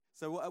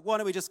So why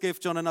don't we just give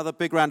John another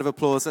big round of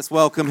applause. Let's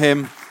welcome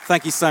him.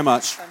 Thank you so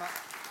much.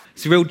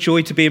 It's a real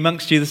joy to be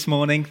amongst you this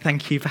morning.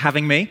 Thank you for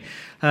having me.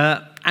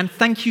 And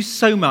thank you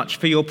so much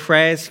for your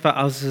prayers for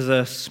us as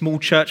a small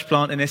church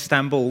plant in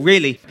Istanbul.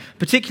 Really,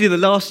 particularly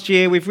the last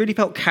year, we've really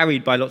felt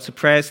carried by lots of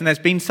prayers. And there's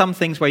been some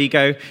things where you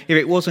go, if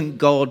it wasn't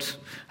God,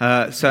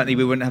 certainly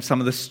we wouldn't have some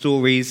of the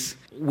stories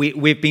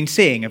we've been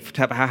seeing of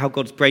how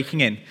God's breaking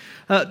in.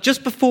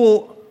 Just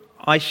before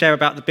I share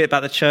about the bit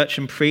about the church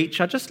and preach,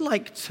 I'd just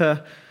like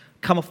to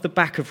come off the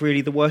back of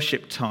really the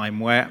worship time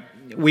where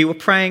we were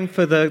praying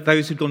for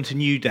those who'd gone to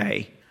New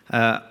Day,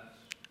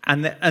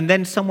 and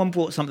then someone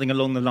brought something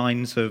along the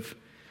lines of,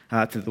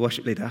 to the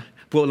worship leader,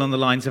 brought along the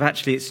lines of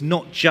actually it's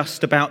not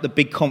just about the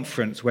big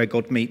conference where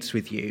God meets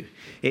with you,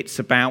 it's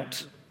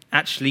about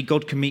actually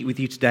God can meet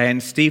with you today,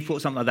 and Steve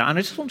thought something like that, and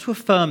I just want to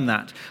affirm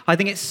that. I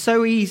think it's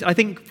so easy. I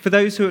think for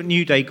those who are at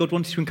New Day, God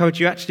wanted to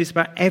encourage you, actually it's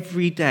about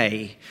every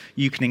day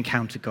you can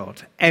encounter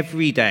God.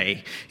 Every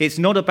day. It's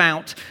not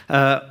about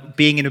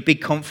being in a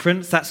big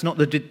conference. That's not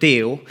the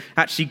deal.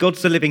 Actually,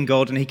 God's the living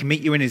God, and he can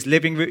meet you in his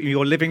living room,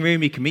 your living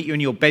room, he can meet you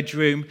in your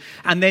bedroom,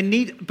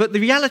 but the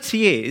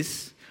reality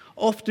is,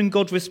 often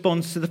God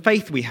responds to the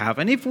faith we have,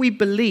 and if we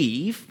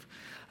believe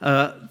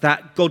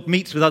that God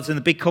meets with us in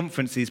the big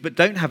conferences, but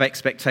don't have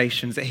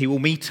expectations that he will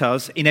meet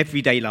us in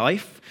everyday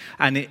life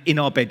and in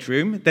our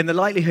bedroom, then the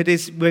likelihood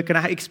is we're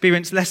going to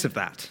experience less of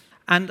that.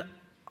 And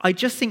I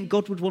just think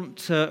God would want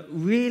to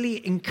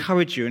really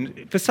encourage you.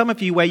 And for some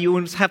of you where you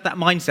always have that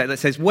mindset that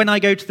says, when I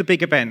go to the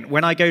big event,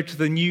 when I go to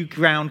the New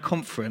Ground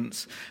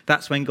conference,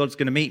 that's when God's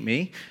going to meet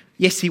me.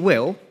 Yes, he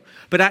will.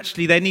 But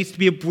actually, there needs to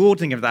be a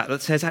broadening of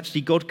that says,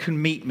 actually, God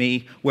can meet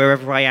me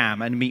wherever I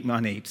am and meet my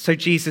needs. So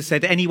Jesus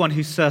said, anyone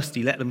who's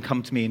thirsty, let them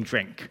come to me and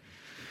drink.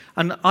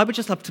 And I would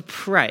just love to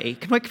pray.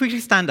 Can we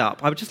stand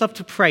up? I would just love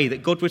to pray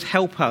that God would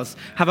help us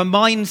have a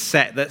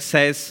mindset that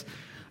says,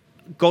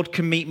 God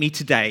can meet me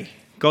today.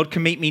 God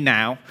can meet me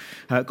now.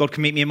 God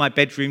can meet me in my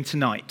bedroom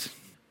tonight.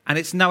 And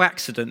it's no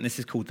accident this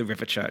is called the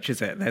River Church, is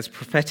it? There's a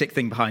prophetic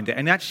thing behind it.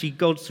 And actually,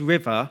 God's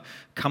river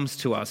comes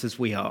to us as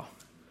we are.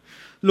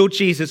 Lord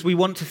Jesus, we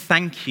want to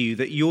thank you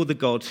that you're the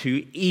God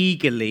who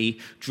eagerly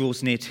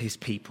draws near to his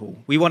people.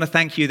 We want to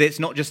thank you that it's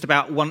not just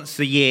about once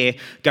a year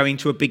going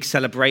to a big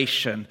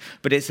celebration,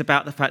 but it's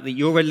about the fact that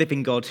you're a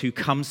living God who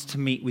comes to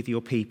meet with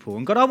your people.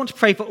 And God, I want to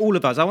pray for all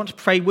of us. I want to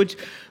pray,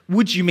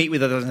 would you meet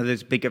with us at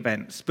those big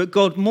events? But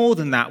God, more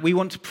than that, we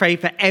want to pray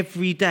for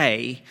every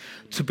day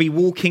to be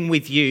walking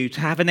with you,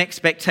 to have an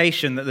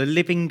expectation that the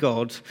living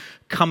God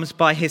comes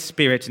by his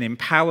Spirit and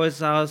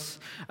empowers us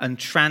and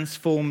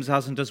transforms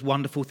us and does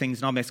wonderful things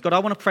in our midst. God, I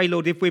want to pray,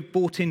 Lord, if we're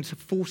bought into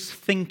false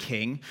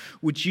thinking,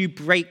 would you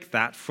break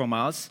that from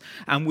us,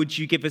 and would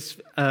you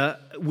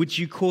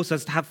cause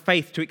us to have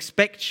faith to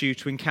expect you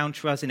to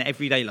encounter us in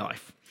everyday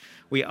life?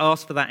 We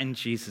ask for that in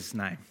Jesus'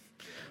 name.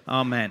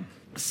 Amen.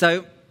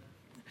 So,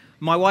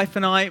 my wife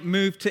and I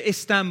moved to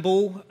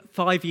Istanbul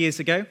 5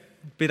 years ago.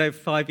 A bit over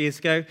 5 years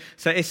ago.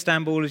 So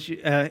Istanbul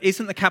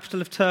isn't the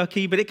capital of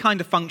Turkey, but it kind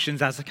of functions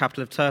as the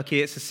capital of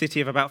Turkey. It's a city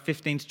of about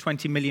 15 to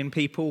 20 million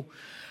people.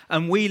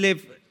 And we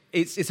live,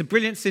 it's a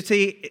brilliant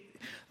city.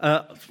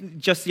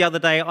 Just the other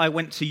day, I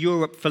went to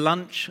Europe for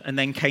lunch and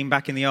then came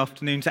back in the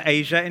afternoon to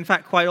Asia. In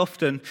fact, quite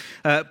often,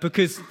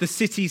 because the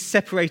city's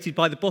separated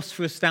by the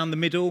Bosphorus down the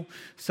middle.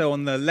 So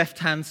on the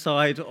left-hand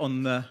side,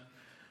 on the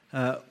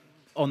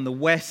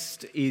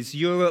west is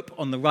Europe.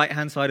 On the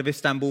right-hand side of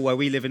Istanbul, where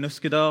we live in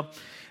Üsküdar,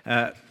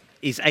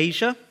 is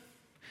Asia.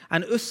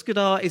 And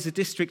Üsküdar is a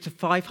district of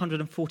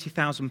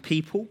 540,000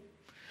 people.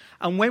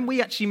 And when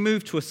we actually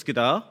moved to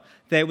Üsküdar,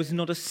 there was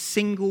not a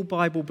single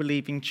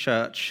Bible-believing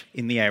church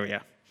in the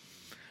area.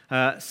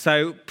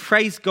 So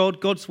praise God,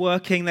 God's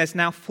working. There's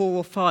now 4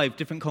 or 5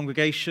 different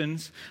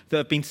congregations that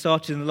have been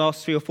started in the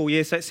last 3 or 4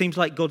 years. So it seems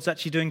like God's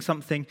actually doing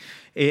something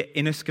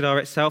in Üsküdar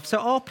itself. So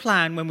our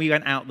plan when we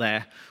went out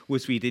there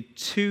was we did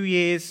 2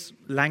 years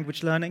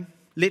language learning.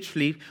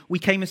 Literally, we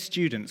came as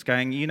students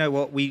going, you know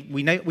what,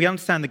 we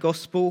understand the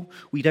gospel,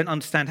 we don't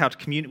understand how to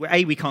communicate.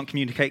 A, we can't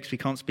communicate because we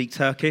can't speak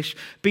Turkish.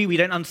 B, we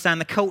don't understand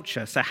the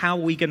culture, so how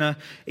are we going to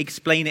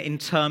explain it in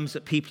terms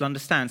that people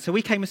understand? So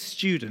we came as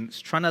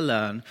students, trying to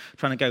learn,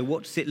 trying to go,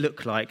 what does it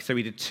look like? So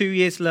we did 2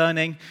 years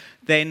learning,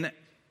 then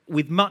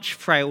with much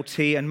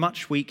frailty and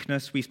much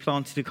weakness, we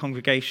planted a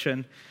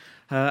congregation,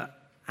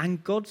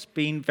 and God's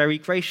been very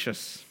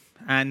gracious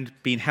and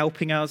been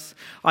helping us.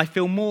 I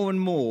feel more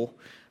and more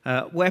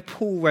where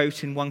Paul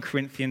wrote in 1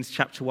 Corinthians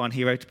chapter 1,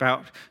 he wrote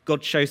about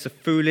God shows the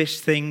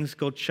foolish things,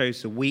 God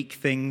shows the weak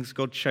things,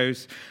 God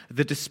shows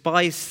the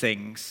despised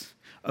things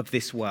of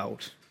this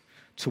world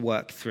to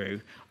work through.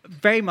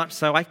 Very much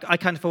so. I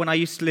kind of, when I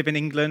used to live in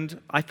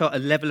England, I felt a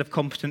level of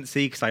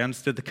competency because I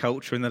understood the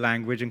culture and the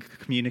language and could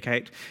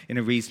communicate in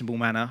a reasonable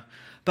manner.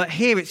 But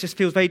here it just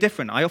feels very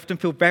different. I often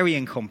feel very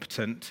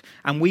incompetent,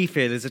 and we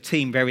feel as a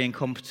team very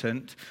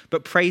incompetent.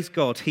 But praise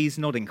God, he's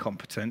not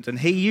incompetent, and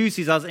he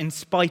uses us in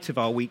spite of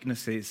our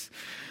weaknesses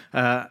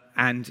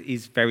and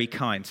is very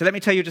kind. So let me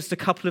tell you just a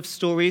couple of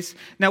stories.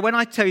 Now, when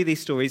I tell you these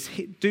stories,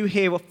 do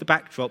hear off the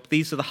backdrop,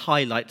 these are the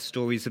highlight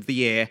stories of the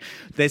year.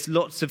 There's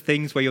lots of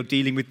things where you're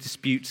dealing with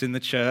disputes in the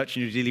church,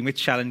 and you're dealing with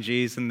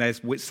challenges, and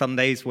there's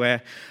Sundays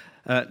where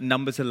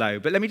numbers are low.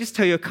 But let me just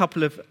tell you a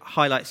couple of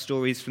highlight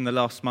stories from the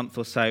last month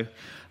or so.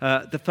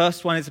 The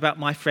first one is about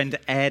my friend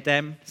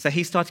Erdem. So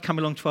he started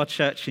coming along to our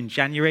church in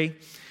January.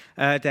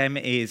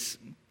 Erdem is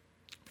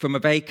from a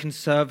very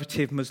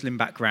conservative Muslim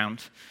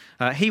background.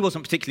 He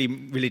wasn't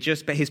particularly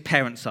religious, but his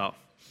parents are.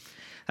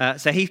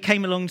 So he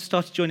came along and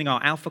started joining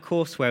our Alpha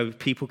course where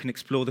people can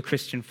explore the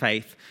Christian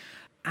faith.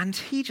 And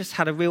he just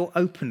had a real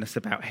openness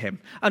about him.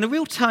 And a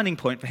real turning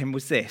point for him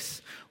was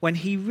this, when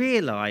he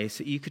realized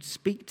that you could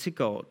speak to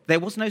God. There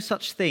was no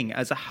such thing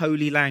as a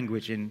holy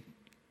language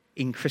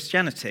in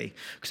Christianity.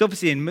 Because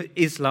obviously in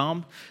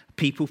Islam,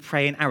 people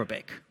pray in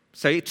Arabic.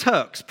 So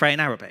Turks pray in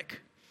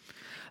Arabic.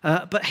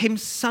 But him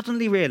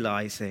suddenly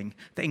realizing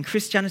that in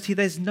Christianity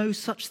there's no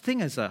such thing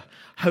as a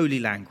holy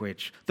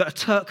language, that a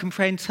Turk can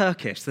pray in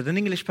Turkish, that an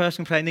English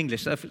person can pray in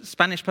English, that a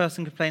Spanish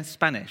person can pray in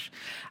Spanish.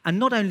 And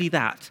not only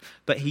that,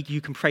 but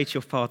you can pray to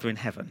your Father in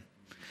heaven.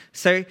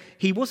 So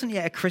he wasn't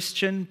yet a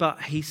Christian,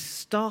 but he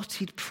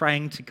started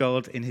praying to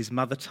God in his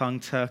mother tongue,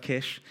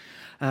 Turkish.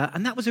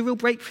 And that was a real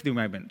breakthrough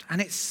moment. And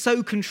it's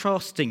so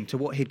contrasting to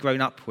what he'd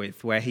grown up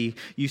with, where he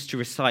used to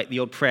recite the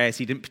odd prayers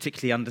he didn't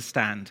particularly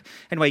understand.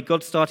 Anyway,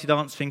 God started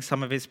answering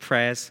some of his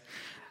prayers.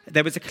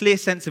 There was a clear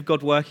sense of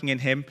God working in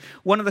him.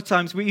 One of the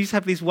times, we used to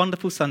have these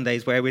wonderful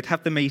Sundays where we'd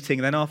have the meeting,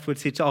 and then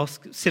afterwards he'd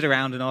sit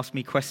around and ask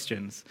me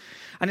questions.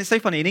 And it's so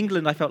funny, in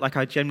England I felt like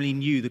I generally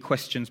knew the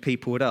questions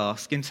people would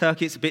ask. In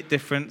Turkey it's a bit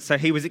different, so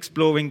he was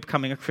exploring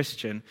becoming a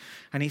Christian.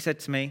 And he said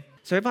to me,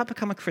 so if I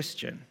become a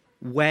Christian,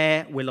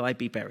 where will I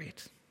be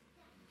buried?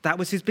 That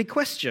was his big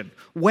question.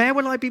 Where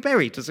will I be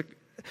buried?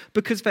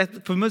 Because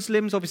for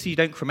Muslims, obviously you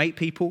don't cremate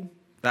people.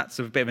 That's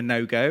a bit of a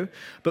no-go.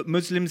 But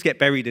Muslims get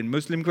buried in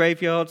Muslim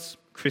graveyards.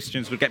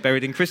 Christians would get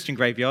buried in Christian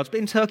graveyards. But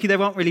in Turkey,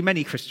 there aren't really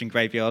many Christian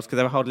graveyards because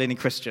there are hardly any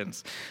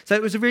Christians. So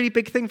it was a really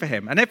big thing for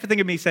him. And everything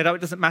in me said, oh,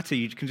 it doesn't matter,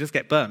 you can just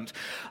get burnt.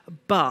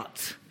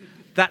 But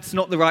that's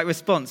not the right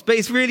response. But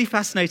it's really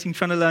fascinating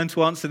trying to learn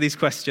to answer these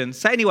questions.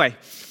 So anyway,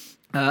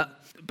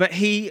 but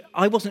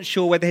I wasn't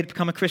sure whether he'd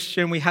become a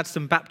Christian. We had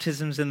some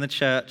baptisms in the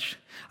church.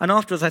 And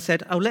afterwards I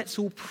said, oh, let's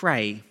all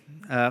pray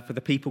for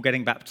the people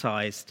getting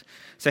baptized.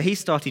 So he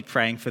started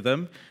praying for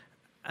them.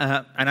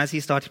 And as he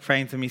started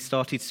praying for them, he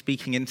started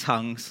speaking in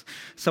tongues.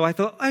 So I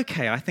thought,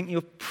 okay, I think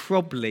you'll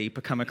probably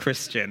become a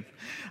Christian.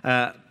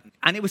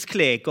 And it was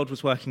clear God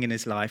was working in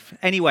his life.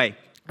 Anyway,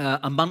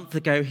 a month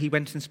ago, he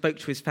went and spoke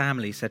to his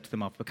family, said to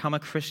them, I've become a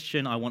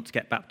Christian, I want to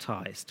get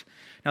baptized.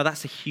 Now,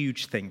 that's a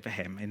huge thing for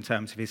him in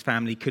terms of his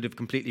family could have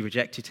completely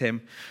rejected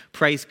him.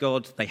 Praise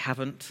God, they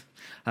haven't,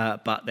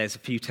 but there's a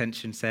few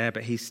tensions there,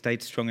 but he's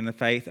stayed strong in the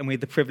faith, and we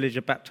had the privilege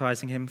of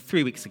baptizing him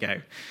 3 weeks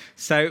ago.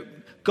 So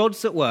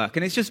God's at work,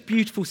 and it's just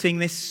beautiful seeing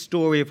this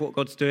story of what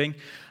God's doing.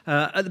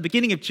 At the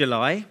beginning of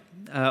July,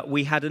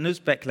 we had an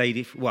Uzbek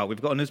lady, well,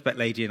 we've got an Uzbek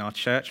lady in our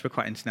church, we're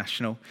quite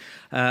international,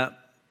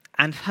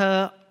 and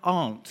her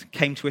aunt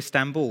came to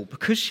Istanbul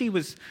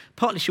because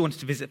partly she wanted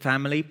to visit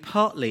family,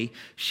 partly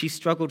she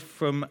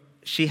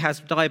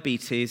has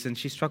diabetes and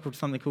she struggled with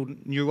something called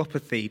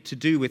neuropathy to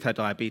do with her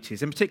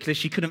diabetes. In particular,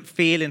 she couldn't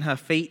feel in her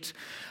feet.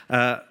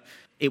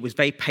 It was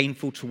very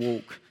painful to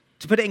walk.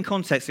 To put it in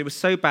context, it was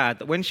so bad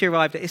that when she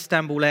arrived at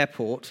Istanbul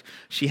airport,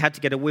 she had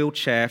to get a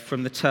wheelchair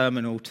from the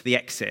terminal to the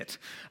exit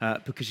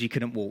because she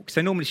couldn't walk.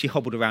 So normally she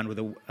hobbled around with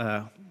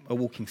a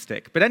walking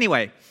stick. But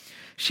anyway,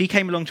 she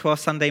came along to our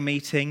Sunday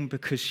meeting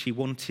because she'd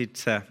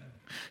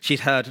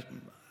heard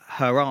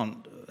her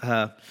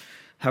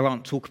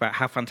aunt talk about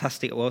how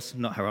fantastic it was.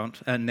 Not her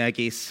aunt,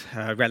 Nergis,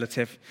 her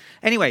relative.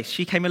 Anyway,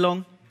 she came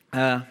along.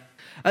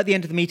 At the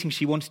end of the meeting,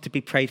 she wanted to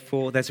be prayed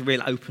for. There's a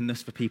real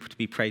openness for people to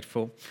be prayed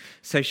for.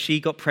 So she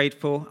got prayed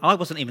for. I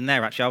wasn't even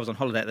there, actually. I was on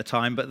holiday at the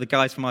time. But the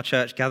guys from our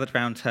church gathered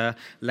around her,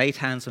 laid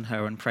hands on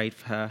her and prayed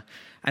for her.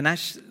 And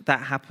as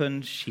that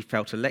happened, she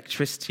felt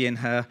electricity in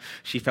her.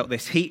 She felt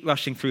this heat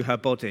rushing through her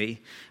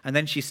body. And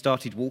then she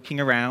started walking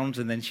around,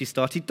 and then she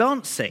started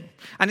dancing.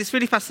 And it's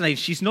really fascinating.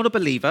 She's not a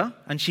believer,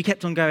 and she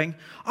kept on going,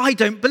 I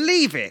don't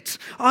believe it.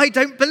 I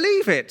don't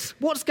believe it.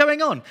 What's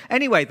going on?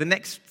 Anyway,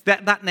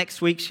 that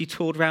next week, she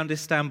toured around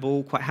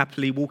Istanbul quite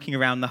happily, walking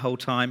around the whole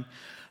time.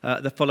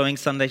 The following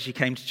Sunday, she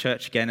came to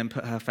church again and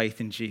put her faith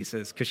in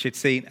Jesus because she'd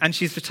seen, and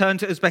she's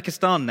returned to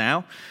Uzbekistan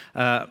now.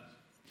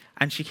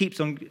 And she keeps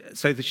on,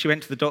 so that she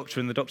went to the doctor,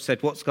 and the doctor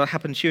said, what's going to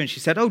happen to you? And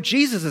she said, oh,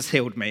 Jesus has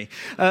healed me.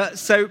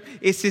 So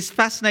it's this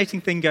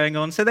fascinating thing going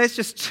on. So there's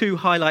just 2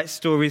 highlight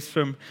stories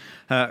from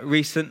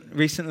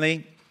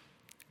recently.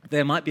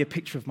 There might be a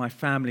picture of my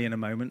family in a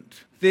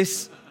moment.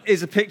 This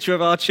is a picture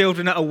of our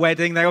children at a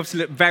wedding. They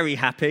obviously look very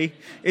happy.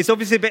 It's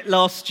obviously a bit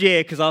last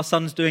year because our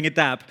son's doing a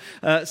dab.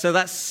 So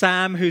that's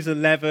Sam, who's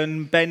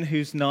 11, Ben,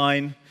 who's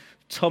 9,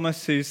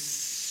 Thomas,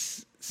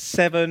 who's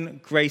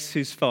 7, Grace,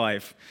 who's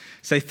 5.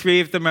 So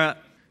 3 of them are...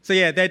 So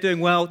yeah, they're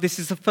doing well. This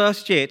is the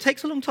first year. It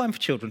takes a long time for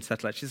children to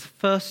settle, actually. It's the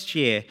first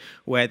year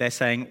where they're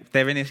saying,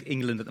 they're in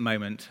England at the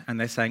moment, and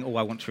they're saying,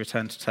 I want to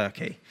return to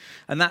Turkey.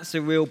 And that's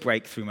a real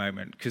breakthrough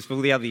moment, because for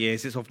all the other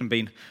years, it's often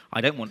been,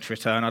 I don't want to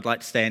return, I'd like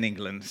to stay in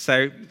England.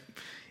 So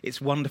it's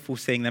wonderful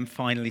seeing them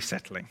finally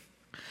settling.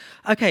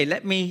 Okay,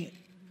 let me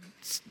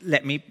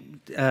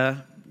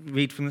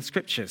read from the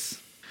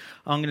scriptures.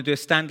 I'm going to do a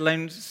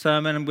standalone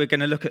sermon, and we're going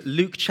to look at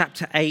Luke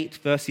chapter 8,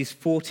 verses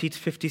 40 to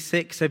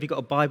 56. So if you've got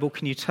a Bible,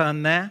 can you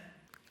turn there?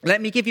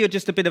 Let me give you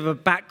just a bit of a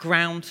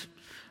background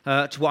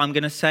to what I'm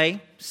going to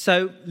say.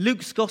 So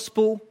Luke's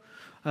gospel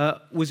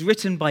was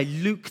written by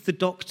Luke the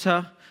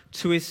doctor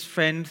to his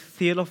friend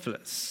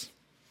Theophilus.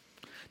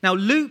 Now,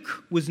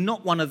 Luke was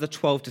not one of the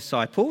 12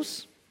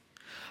 disciples,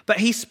 but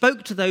he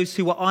spoke to those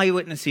who were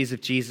eyewitnesses of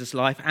Jesus'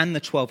 life and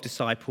the 12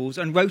 disciples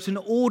and wrote an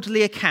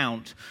orderly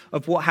account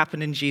of what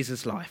happened in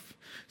Jesus' life.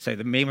 So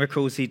the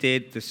miracles he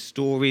did, the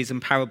stories and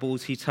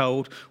parables he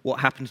told, what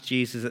happened to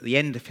Jesus at the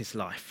end of his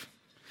life.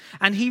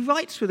 And he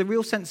writes with a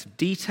real sense of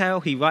detail.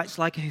 He writes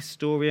like a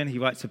historian. He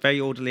writes a very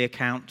orderly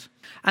account.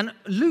 And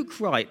Luke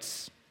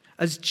writes,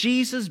 as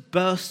Jesus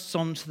bursts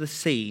onto the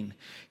scene,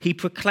 he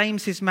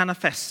proclaims his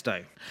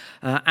manifesto.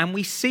 And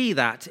we see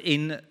that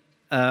in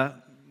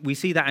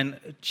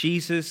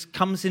Jesus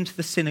comes into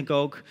the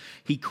synagogue.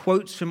 He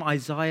quotes from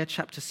Isaiah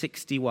chapter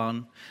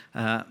 61,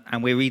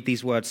 and we read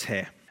these words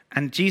here.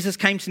 And Jesus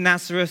came to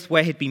Nazareth,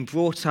 where he'd been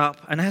brought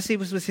up, and as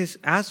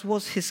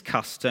was his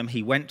custom,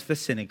 he went to the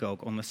synagogue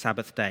on the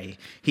Sabbath day.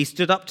 He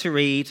stood up to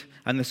read,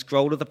 and the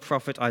scroll of the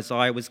prophet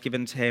Isaiah was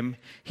given to him.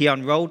 He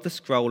unrolled the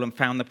scroll and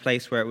found the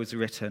place where it was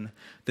written,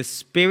 "The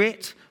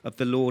Spirit of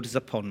the Lord is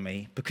upon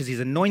me, because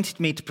he's anointed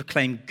me to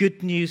proclaim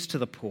good news to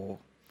the poor.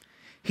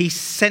 He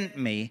sent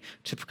me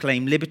to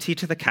proclaim liberty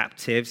to the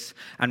captives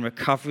and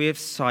recovery of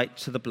sight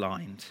to the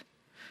blind,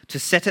 to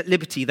set at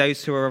liberty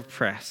those who are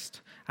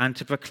oppressed, and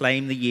to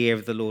proclaim the year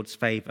of the Lord's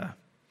favor."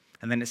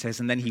 And then it says,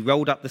 and then he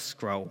rolled up the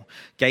scroll,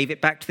 gave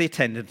it back to the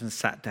attendant and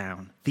sat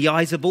down. The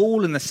eyes of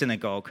all in the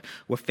synagogue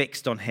were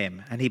fixed on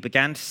him, and he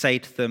began to say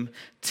to them,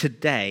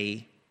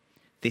 "Today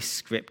this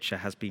scripture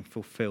has been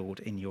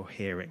fulfilled in your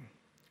hearing."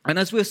 And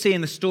as we'll see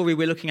in the story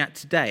we're looking at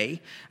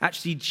today,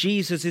 actually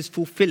Jesus is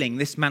fulfilling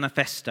this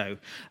manifesto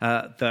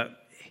that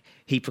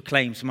he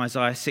proclaims from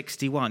Isaiah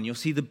 61. You'll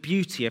see the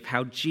beauty of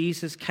how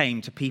Jesus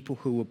came to people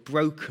who were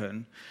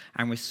broken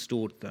and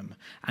restored them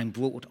and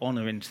brought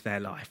honor into their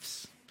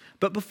lives.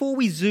 But before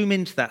we zoom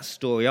into that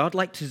story, I'd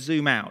like to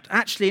zoom out.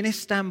 Actually, in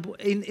Istanbul,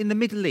 in the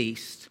Middle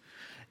East,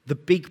 the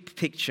big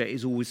picture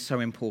is always so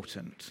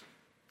important.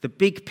 The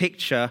big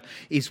picture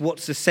is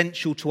what's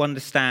essential to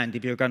understand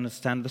if you're going to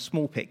understand the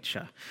small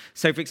picture.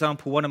 So, for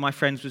example, one of my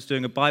friends was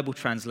doing a Bible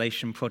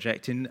translation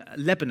project in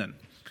Lebanon.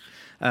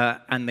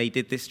 And they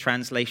did this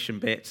translation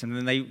bit, and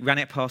then they ran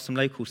it past some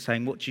locals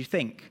saying, "What do you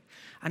think?"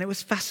 And it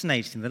was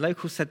fascinating. The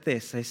locals said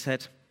this. They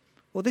said,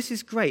 "Well, this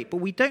is great, but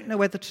we don't know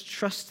whether to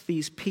trust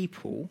these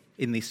people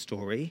in this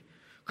story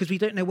because we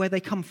don't know where they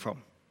come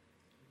from.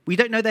 We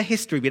don't know their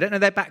history. We don't know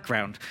their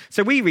background.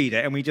 So we read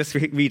it, and we just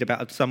read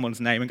about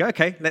someone's name and go,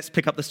 okay, let's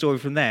pick up the story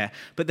from there."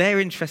 But their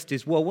interest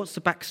is, well, what's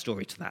the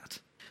backstory to that?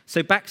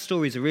 So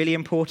backstories are really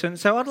important.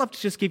 So I'd love to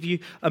just give you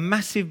a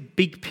massive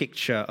big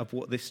picture of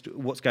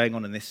what's going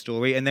on in this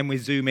story, and then we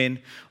zoom in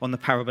on the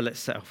parable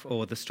itself,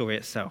 or the story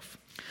itself.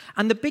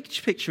 And the big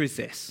picture is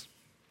this,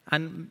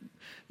 and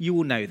you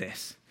all know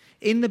this.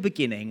 In the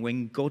beginning,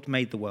 when God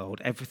made the world,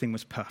 everything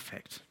was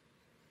perfect.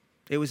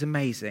 It was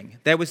amazing.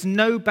 There was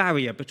no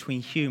barrier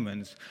between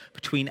humans,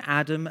 between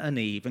Adam and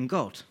Eve and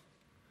God.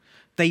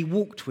 They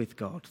walked with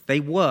God. They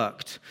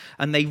worked,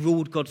 and they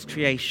ruled God's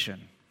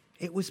creation.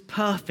 It was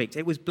perfect,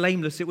 it was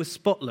blameless, it was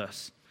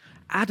spotless.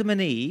 Adam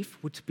and Eve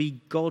were to be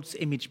God's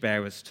image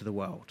bearers to the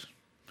world,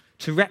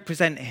 to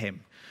represent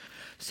him.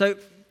 So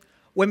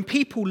when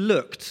people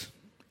looked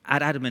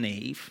at Adam and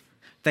Eve,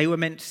 they were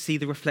meant to see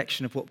the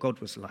reflection of what God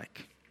was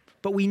like.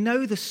 But we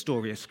know the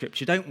story of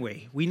Scripture, don't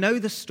we? We know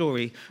the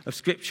story of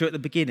Scripture at the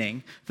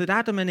beginning, that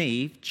Adam and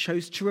Eve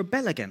chose to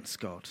rebel against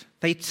God.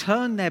 They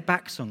turned their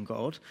backs on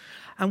God,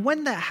 and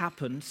when that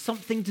happened,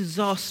 something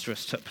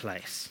disastrous took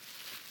place.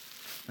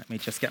 Let me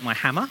just get my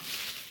hammer.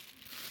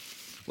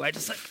 Wait a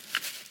sec.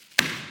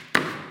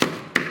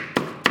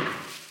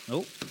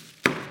 Oh.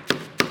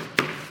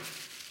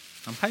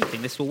 I'm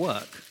hoping this will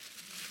work.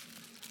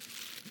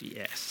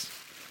 Yes.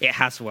 It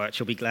has worked.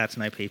 You'll be glad to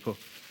know, people.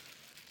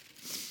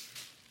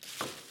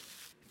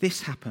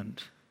 This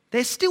happened.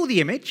 There's still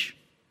the image.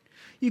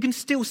 You can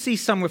still see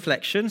some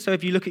reflection. So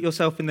if you look at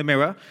yourself in the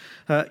mirror,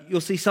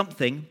 you'll see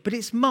something. But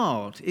it's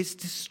marred. It's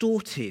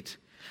distorted.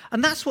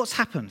 And that's what's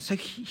happened.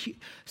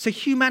 So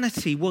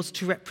humanity was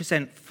to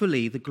represent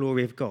fully the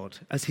glory of God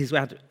as his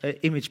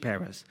image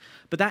bearers.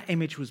 But that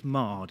image was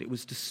marred. It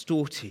was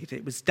distorted.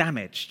 It was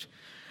damaged.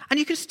 And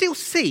you can still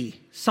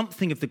see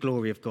something of the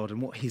glory of God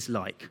and what he's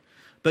like,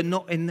 but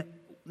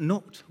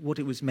not what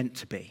it was meant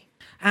to be.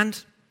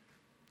 And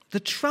The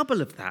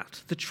trouble of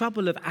that, the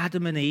trouble of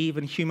Adam and Eve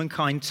and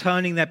humankind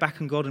turning their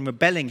back on God and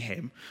rebelling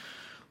him,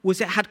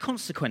 was it had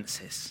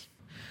consequences.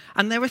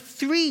 And there are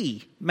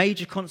three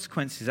major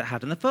consequences it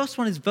had. And the first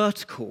one is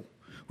vertical,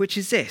 which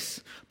is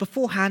this.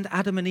 Beforehand,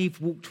 Adam and Eve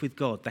walked with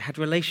God. They had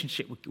a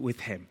relationship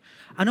with him.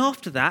 And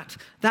after that,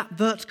 that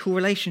vertical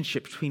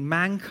relationship between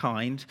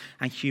mankind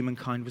and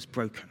humankind was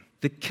broken.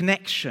 The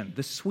connection,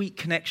 the sweet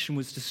connection,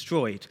 was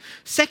destroyed.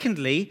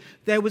 Secondly,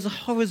 there was a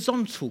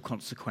horizontal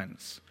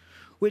consequence,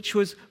 which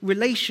was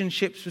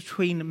relationships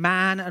between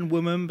man and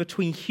woman,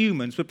 between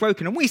humans, were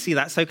broken. And we see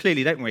that so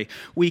clearly, don't we?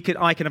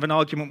 I can have an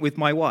argument with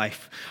my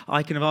wife.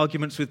 I can have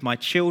arguments with my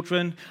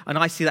children, and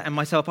I see that in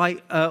myself.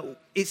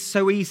 It's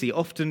so easy.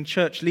 Often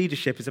church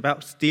leadership is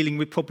about dealing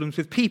with problems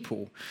with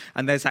people.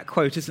 And there's that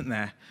quote, isn't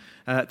there?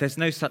 There's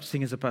no such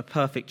thing as a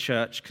perfect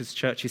church because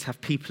churches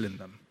have people in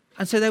them.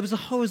 And so there was a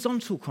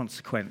horizontal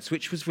consequence,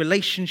 which was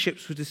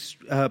relationships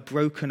were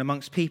broken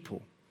amongst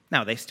people.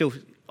 Now,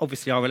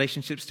 obviously our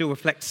relationships still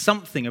reflect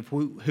something of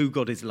who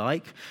God is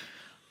like,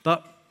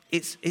 but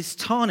it's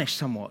tarnished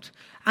somewhat.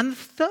 And the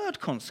third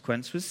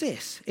consequence was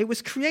this. It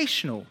was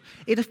creational.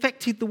 It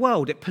affected the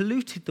world. It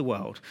polluted the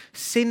world.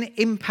 Sin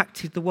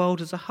impacted the world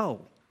as a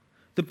whole.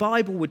 The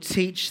Bible would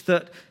teach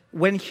that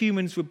when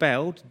humans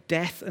rebelled,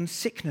 death and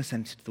sickness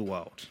entered the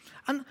world.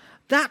 And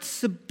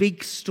that's the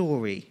big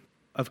story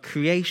of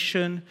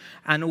creation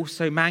and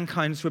also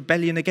mankind's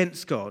rebellion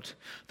against God,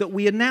 that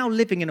we are now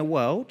living in a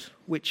world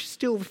which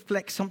still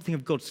reflects something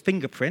of God's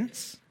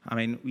fingerprints. I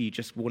mean, you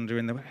just wander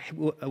in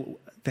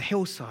the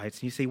hillsides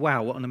and you see,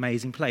 wow, what an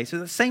amazing place.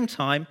 At the same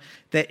time,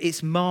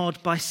 it's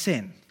marred by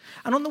sin.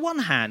 And on the one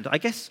hand, I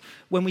guess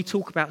when we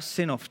talk about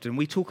sin often,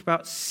 we talk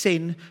about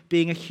sin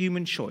being a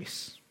human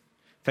choice.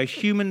 So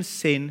humans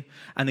sin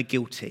and are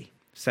guilty.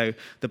 So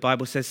the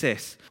Bible says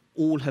this,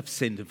 all have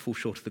sinned and fall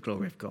short of the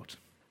glory of God.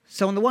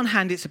 So on the one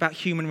hand, it's about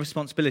human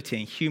responsibility,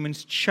 and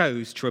humans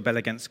chose to rebel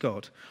against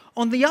God.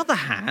 On the other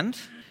hand,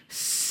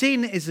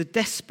 sin is a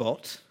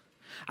despot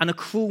and a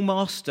cruel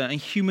master,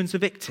 and humans are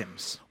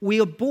victims.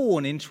 We are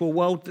born into a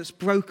world that's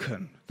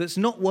broken, that's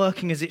not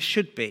working as it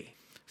should be.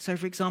 So,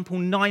 for example,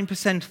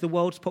 9% of the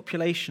world's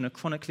population are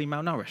chronically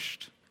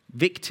malnourished,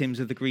 victims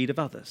of the greed of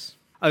others.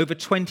 Over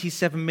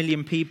 27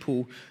 million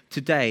people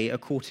today are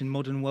caught in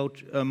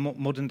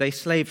modern-day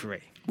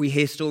slavery. We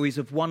hear stories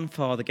of one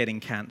father getting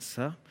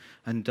cancer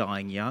and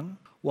dying young,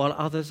 while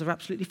others are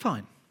absolutely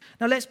fine.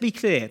 Now, let's be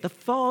clear. The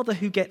father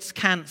who gets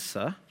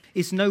cancer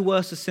is no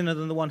worse a sinner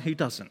than the one who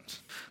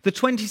doesn't. The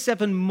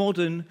 27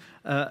 modern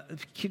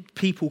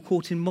people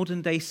caught in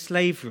modern-day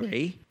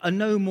slavery are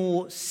no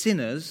more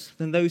sinners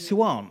than those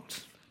who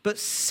aren't. But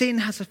sin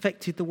has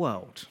affected the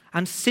world,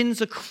 and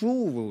sin's a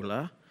cruel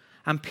ruler,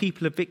 and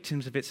people are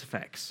victims of its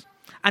effects.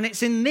 And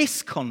it's in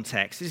this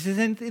context,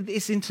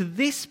 it's into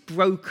this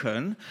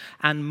broken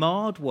and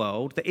marred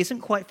world that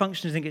isn't quite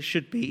functioning as it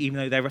should be, even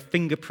though there are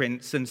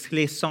fingerprints and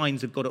clear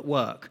signs of God at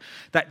work,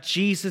 that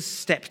Jesus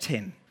stepped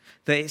in.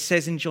 That it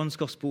says in John's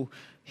Gospel,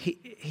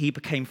 he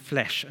became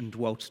flesh and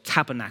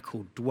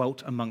tabernacled,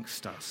 dwelt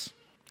amongst us.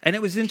 And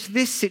it was into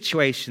this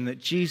situation that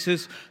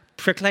Jesus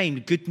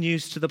proclaimed good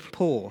news to the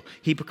poor.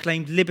 He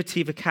proclaimed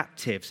liberty for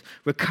captives,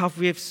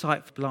 recovery of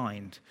sight for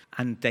blind,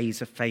 and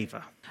days of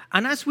favor.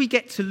 And as we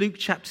get to Luke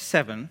chapter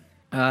 7,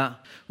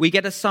 we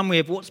get a summary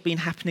of what's been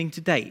happening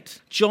to date.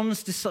 John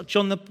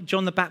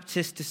the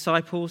Baptist's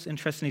disciples,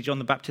 interestingly, John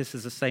the Baptist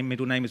has the same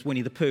middle name as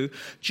Winnie the Pooh.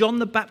 John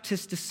the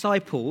Baptist's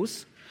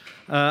disciples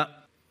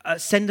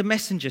send a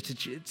messenger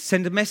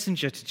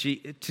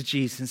to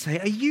Jesus and say,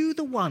 "Are you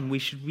the one we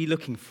should be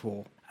looking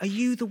for? Are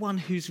you the one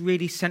who's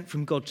really sent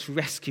from God to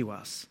rescue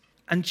us?"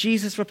 And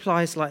Jesus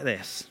replies like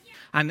this.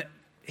 And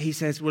he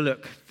says, well,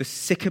 look, the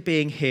sick are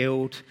being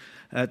healed,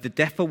 the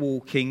deaf are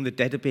walking, the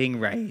dead are being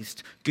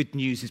raised. Good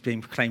news is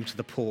being proclaimed to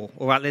the poor.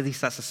 Or at least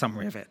that's a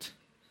summary of it.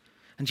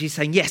 And Jesus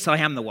saying, yes, I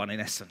am the one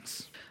in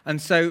essence. And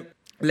so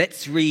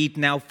let's read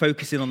now,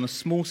 focusing on the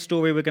small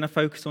story we're going to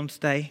focus on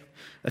today,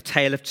 a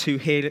tale of two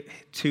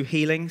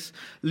healings.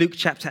 Luke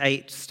chapter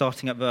 8,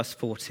 starting at verse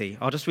 40.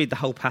 I'll just read the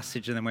whole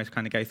passage and then we'll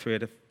kind of go through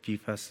it a few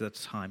verses at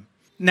a time.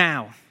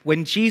 Now,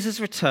 when Jesus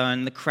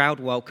returned, the crowd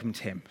welcomed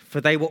him,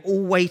 for they were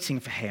all waiting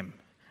for him.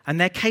 And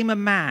there came a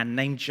man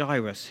named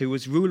Jairus, who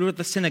was ruler of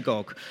the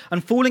synagogue,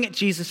 and falling at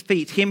Jesus'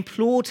 feet, he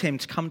implored him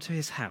to come to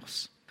his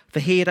house. For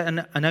he had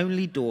an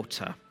only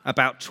daughter,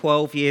 about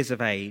 12 years of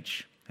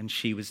age, and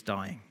she was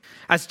dying.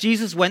 As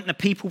Jesus went, the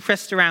people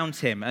pressed around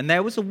him, and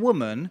there was a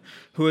woman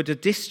who had a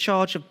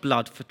discharge of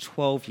blood for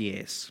 12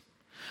 years.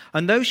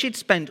 And though she had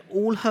spent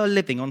all her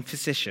living on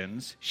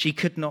physicians, she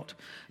could not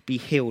be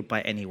healed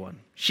by anyone.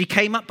 She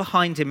came up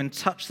behind him and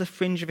touched the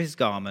fringe of his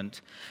garment,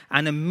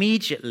 and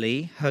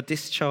immediately her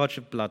discharge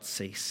of blood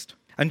ceased.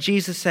 And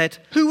Jesus said,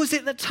 "Who was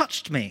it that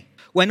touched me?"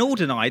 When all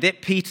denied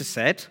it, Peter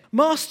said,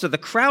 "Master, the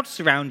crowd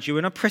surround you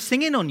and are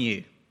pressing in on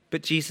you."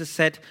 But Jesus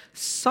said,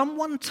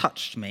 "Someone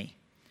touched me,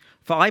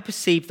 for I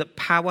perceive that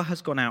power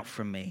has gone out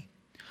from me."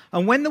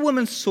 And when the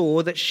woman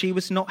saw that she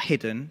was not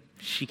hidden,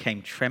 she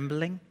came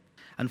trembling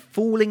and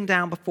falling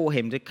down before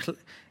him, declared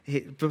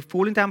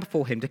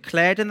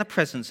in the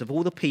presence of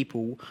all the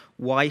people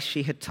why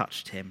she had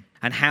touched him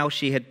and how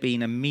she had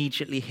been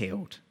immediately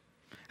healed.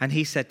 And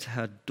he said to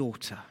her,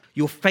 "Daughter,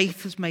 your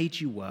faith has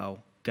made you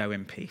well. Go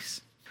in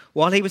peace."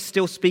 While he was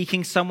still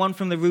speaking, someone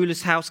from the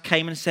ruler's house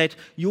came and said,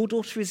 "Your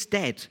daughter is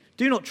dead.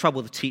 Do not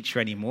trouble the teacher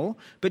anymore."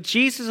 But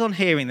Jesus, on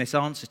hearing this,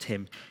 answered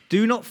him,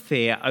 "Do not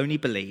fear, only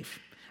believe,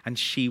 and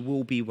she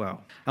will be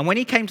well." And when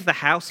he came to the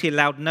house, he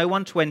allowed no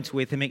one to enter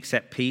with him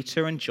except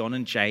Peter and John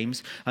and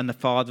James and the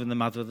father and the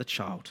mother of the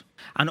child.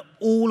 And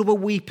all were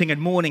weeping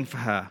and mourning for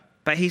her.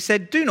 But he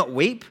said, "Do not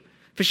weep,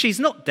 for she's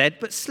not dead,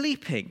 but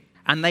sleeping."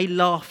 And they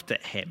laughed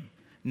at him,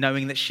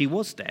 knowing that she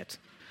was dead.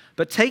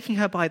 But taking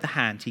her by the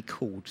hand, he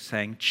called,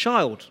 saying,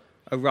 "Child,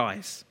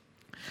 arise."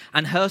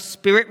 And her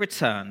spirit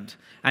returned,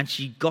 and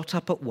she got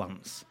up at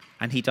once.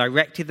 And he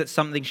directed that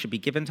something should be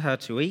given to her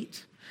to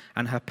eat.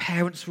 And her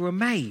parents were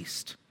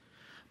amazed.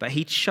 But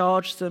he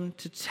charged them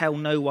to tell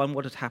no one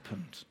what had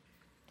happened.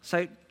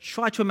 So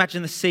try to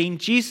imagine the scene.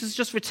 Jesus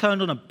just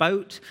returned on a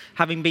boat,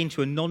 having been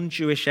to a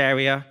non-Jewish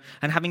area,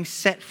 and having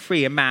set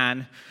free a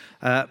man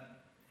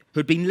who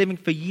had been living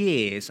for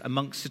years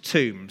amongst the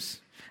tombs,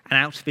 and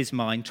out of his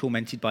mind,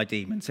 tormented by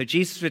demons. So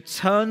Jesus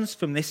returns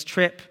from this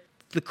trip.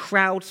 The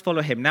crowds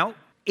follow him. Now,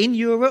 in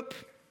Europe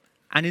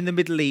and in the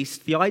Middle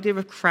East, the idea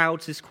of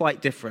crowds is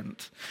quite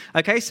different.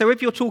 Okay, so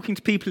if you're talking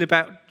to people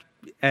about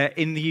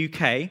in the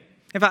UK,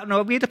 in fact,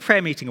 no, we had a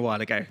prayer meeting a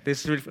while ago.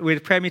 We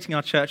had a prayer meeting in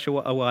our church a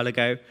while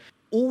ago.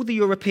 All the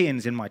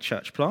Europeans in my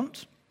church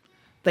plant,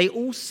 they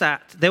all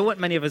sat, there weren't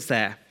many of us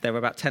there. There were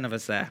about 10 of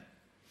us there.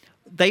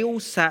 They all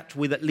sat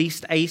with at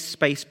least a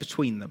space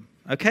between them,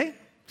 okay?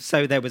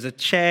 So there was a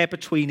chair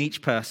between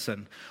each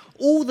person.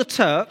 All the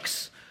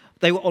Turks,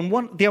 they were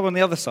on they were on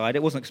the other side.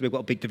 It wasn't because we've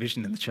got a big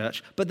division in the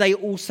church, but they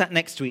all sat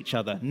next to each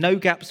other. No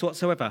gaps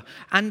whatsoever.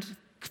 And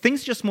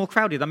things are just more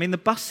crowded. I mean, the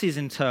buses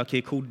in Turkey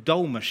are called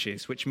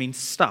dolmuşes, which means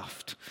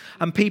stuffed.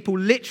 And people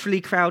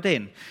literally crowd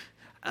in.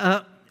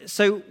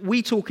 So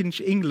we talk in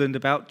England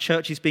about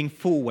churches being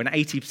full when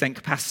 80%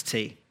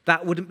 capacity.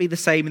 That wouldn't be the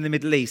same in the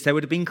Middle East. There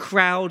would have been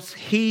crowds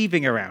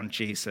heaving around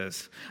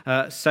Jesus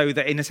so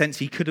that, in a sense,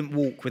 he couldn't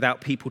walk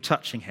without people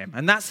touching him.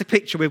 And that's the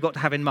picture we've got to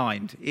have in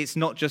mind. It's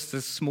not just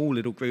a small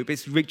little group.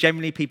 It's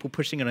generally people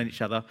pushing on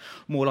each other,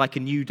 more like a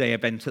New Day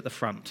event at the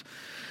front.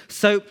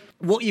 So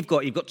what you've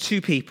got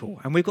two people.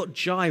 And we've got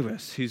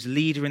Jairus, who's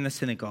leader in the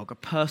synagogue, a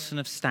person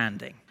of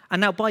standing. And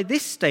now by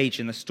this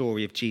stage in the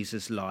story of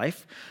Jesus'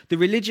 life, the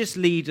religious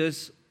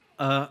leaders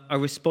are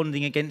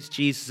responding against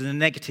Jesus in a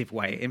negative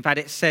way. In fact,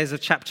 it says a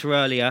chapter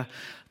earlier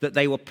that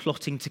they were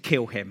plotting to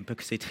kill him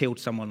because he'd healed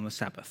someone on the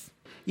Sabbath.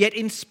 Yet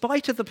in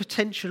spite of the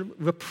potential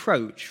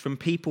reproach from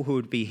people who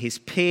would be his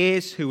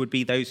peers, who would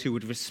be those who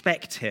would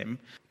respect him,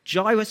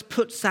 Jairus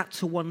puts that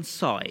to one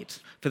side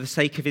for the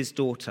sake of his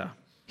daughter.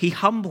 He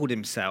humbled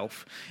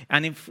himself,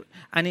 and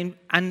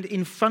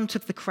in front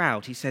of the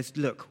crowd, he says,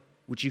 "Look,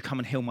 would you come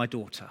and heal my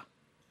daughter?"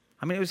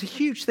 I mean, it was a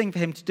huge thing for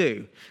him to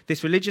do.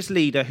 This religious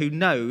leader who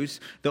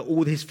knows that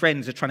all his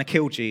friends are trying to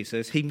kill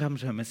Jesus, he can come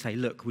to him and say,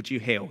 "Look, would you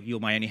heal?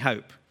 You're my only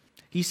hope."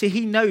 You see,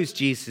 he knows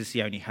Jesus is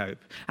the only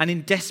hope. And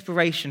in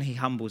desperation, he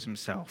humbles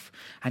himself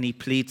and he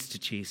pleads to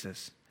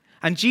Jesus.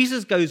 And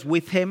Jesus goes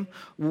with him,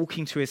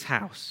 walking to his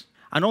house.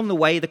 And on the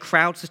way, the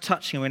crowds are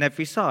touching him on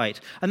every side.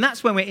 And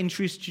that's when we're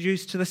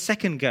introduced to the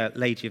second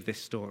lady of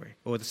this story,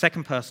 or the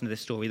second person of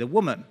this story, the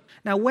woman.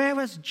 Now,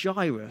 whereas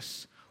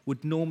Jairus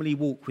would normally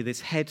walk with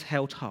his head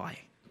held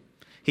high,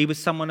 he was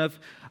someone of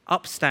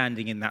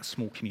upstanding in that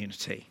small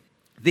community.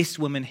 This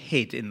woman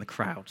hid in the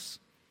crowds.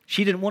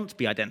 She didn't want to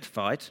be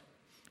identified.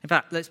 In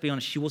fact, let's be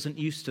honest, she wasn't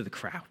used to the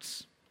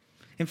crowds.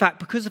 In fact,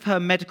 because of her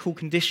medical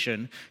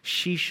condition,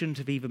 she shouldn't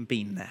have even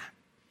been there.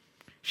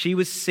 She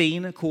was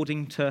seen,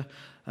 according to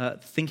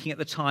thinking at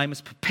the time,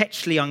 as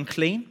perpetually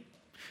unclean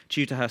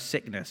due to her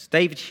sickness.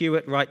 David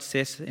Hewitt writes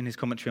this in his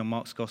commentary on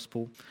Mark's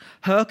Gospel.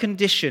 Her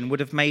condition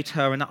would have made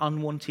her an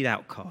unwanted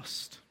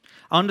outcast.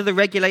 Under the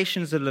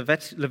regulations of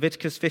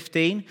Leviticus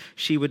 15,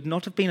 she would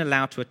not have been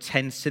allowed to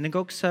attend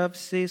synagogue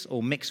services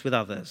or mix with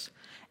others.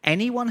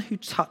 Anyone who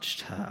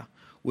touched her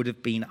would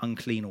have been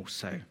unclean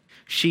also.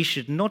 She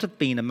should not have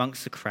been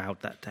amongst the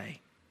crowd that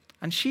day.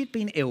 And she had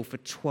been ill for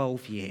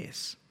 12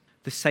 years,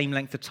 the same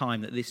length of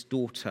time that this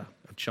daughter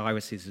of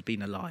Jairus' has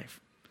been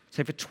alive.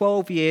 So for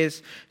 12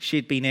 years, she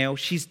had been ill.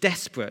 She's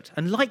desperate.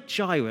 And like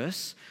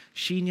Jairus,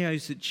 she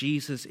knows that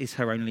Jesus is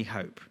her only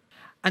hope.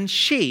 And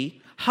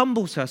she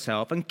humbles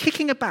herself and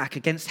kicking her back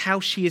against how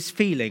she is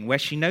feeling, where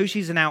she knows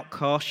she's an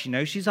outcast, she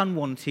knows she's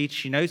unwanted,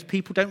 she knows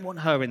people don't want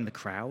her in the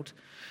crowd.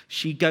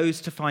 She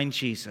goes to find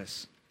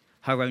Jesus,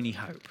 her only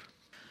hope.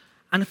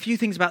 And a few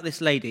things about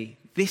this lady.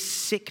 This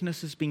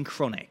sickness has been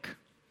chronic.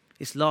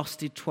 It's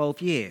lasted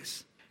 12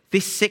 years.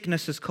 This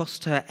sickness has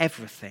cost her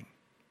everything.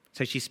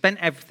 So she spent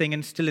everything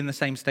and still in the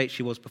same state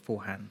she was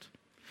beforehand.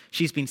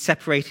 She's been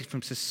separated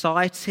from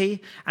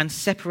society and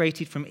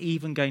separated from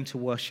even going to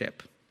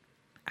worship.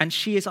 And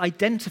she is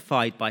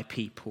identified by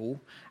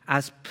people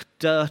as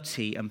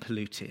dirty and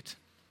polluted.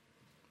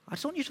 I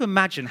just want you to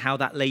imagine how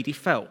that lady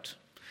felt.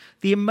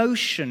 the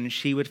emotion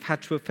she would have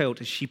had to have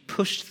felt as she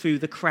pushed through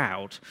the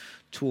crowd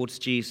towards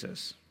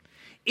Jesus.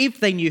 If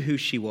they knew who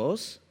she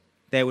was,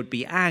 there would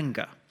be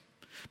anger.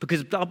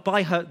 Because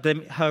by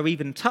her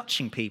even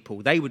touching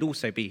people, they would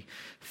also be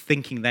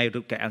thinking they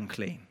would get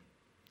unclean.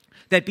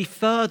 There'd be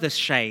further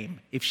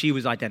shame if she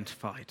was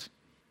identified.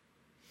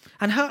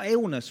 And her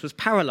illness was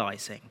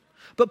paralyzing.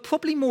 But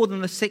probably more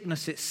than the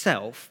sickness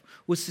itself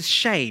was the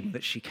shame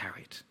that she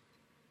carried.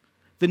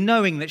 The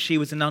knowing that she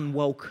was an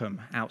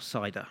unwelcome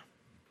outsider.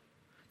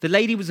 The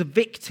lady was a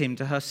victim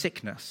to her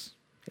sickness.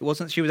 It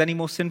wasn't that she was any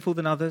more sinful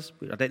than others.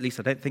 At least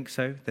I don't think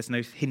so. There's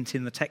no hint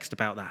in the text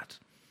about that.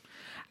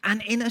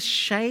 And in a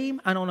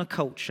shame and on a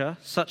culture,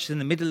 such as in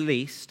the Middle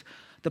East,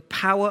 the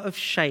power of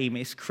shame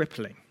is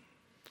crippling.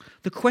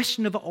 The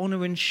question of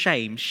honor and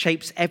shame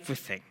shapes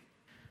everything.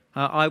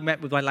 I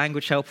met with my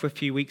language helper a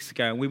few weeks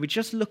ago, and we were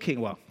just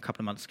looking, a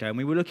couple of months ago, and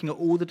we were looking at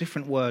all the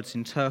different words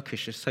in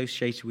Turkish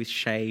associated with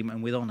shame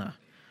and with honor.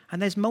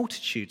 And there's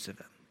multitudes of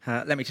them.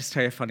 Let me just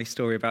tell you a funny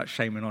story about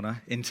shame and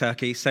honor in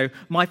Turkey. So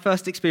my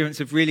first experience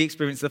of really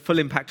experiencing the full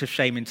impact of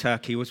shame in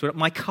Turkey was when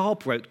my car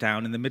broke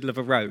down in the middle of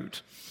a road.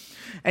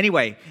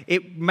 Anyway,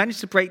 it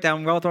managed to break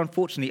down rather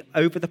unfortunately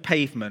over the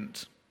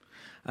pavement.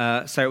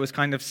 So it was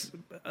kind of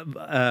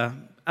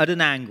at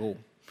an angle.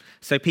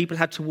 So people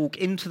had to walk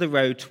into the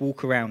road to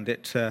walk around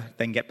it to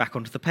then get back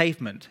onto the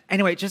pavement.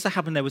 Anyway, it just so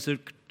happened there was a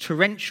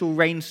torrential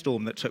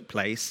rainstorm that took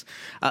place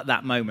at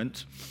that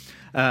moment.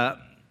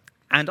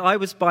 And I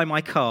was by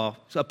my car,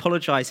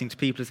 apologizing to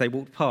people as they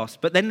walked past.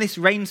 But then this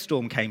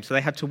rainstorm came, so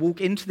they had to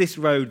walk into this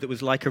road that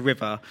was like a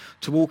river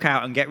to walk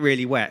out and get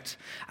really wet.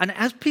 And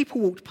as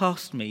people walked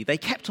past me, they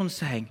kept on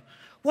saying,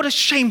 "What a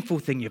shameful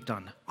thing you've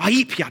done.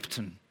 Ayıp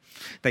yaptın."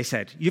 They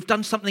said, "You've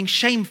done something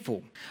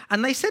shameful."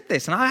 And they said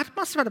this, and I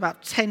must have had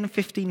about 10,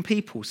 15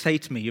 people say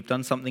to me, "You've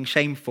done something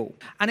shameful."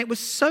 And it was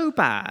so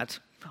bad,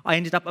 I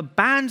ended up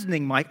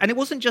abandoning and it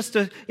wasn't just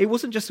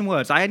some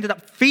words. I ended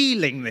up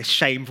feeling this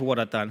shame for what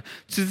I'd done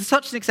to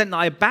such an extent that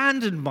I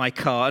abandoned my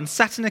car and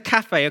sat in a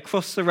cafe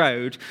across the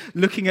road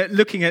looking at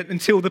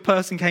until the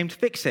person came to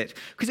fix it,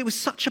 because it was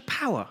such a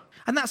power.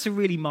 And that's a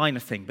really minor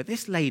thing, but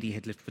this lady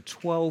had lived for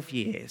 12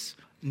 years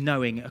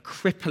knowing a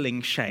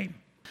crippling shame.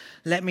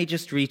 Let me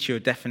just read you a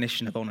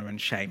definition of honor and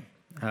shame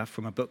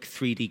from a book,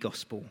 3D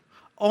Gospel.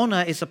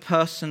 Honor is a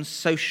person's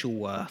social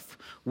worth,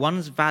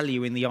 one's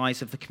value in the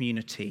eyes of the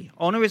community.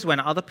 Honor is when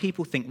other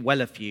people think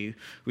well of you,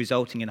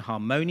 resulting in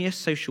harmonious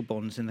social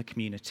bonds in the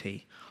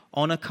community.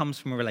 Honor comes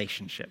from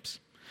relationships.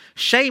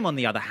 Shame, on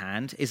the other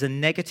hand, is a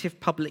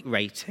negative public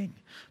rating.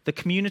 The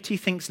community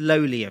thinks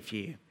lowly of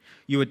you.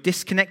 You are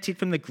disconnected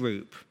from the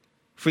group.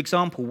 For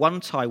example, one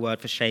Thai word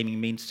for shaming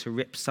means to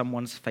rip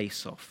someone's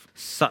face off,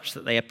 such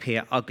that they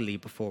appear ugly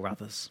before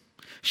others.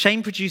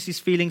 Shame produces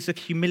feelings of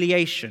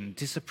humiliation,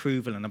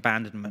 disapproval, and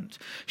abandonment.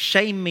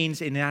 Shame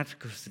means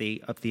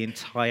inadequacy of the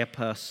entire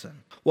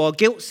person. While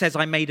guilt says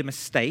I made a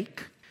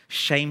mistake,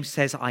 shame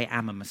says I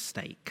am a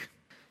mistake.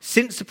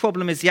 Since the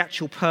problem is the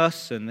actual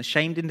person, the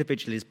shamed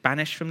individual is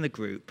banished from the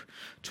group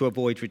to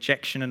avoid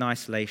rejection and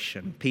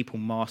isolation. People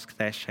mask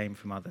their shame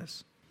from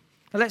others.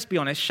 Now, let's be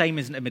honest, shame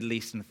isn't a Middle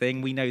Eastern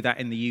thing. We know that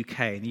in the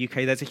UK. In the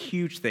UK, there's a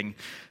huge thing.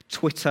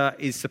 Twitter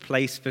is the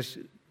place for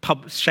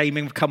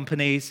shaming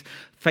companies.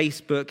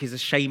 Facebook is a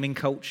shaming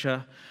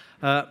culture.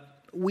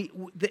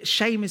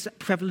 Shame is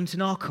prevalent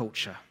in our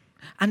culture.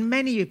 And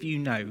many of you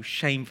know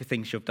shame for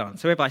things you've done.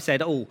 So if I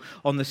said,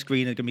 on the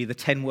screen are going to be the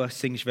 10 worst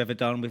things you've ever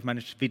done, we've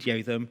managed to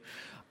video them,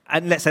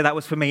 and let's say that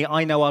was for me,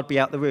 I know I'd be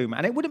out the room.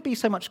 And it wouldn't be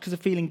so much because of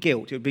feeling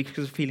guilt, it would be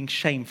because of feeling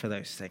shame for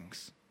those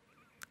things.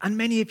 And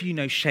many of you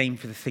know shame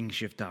for the things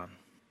you've done,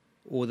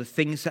 or the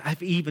things that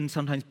have even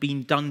sometimes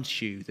been done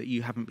to you that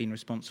you haven't been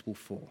responsible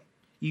for.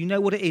 You know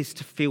what it is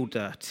to feel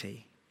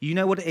dirty. You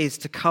know what it is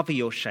to cover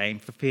your shame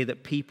for fear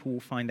that people will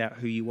find out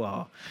who you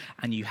are.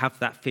 And you have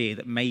that fear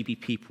that maybe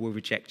people will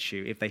reject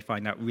you if they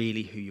find out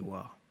really who you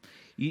are.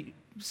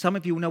 Some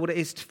of you will know what it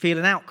is to feel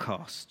an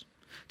outcast,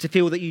 to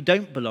feel that you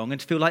don't belong,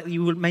 and to feel like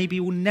you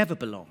will never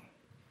belong,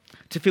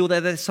 to feel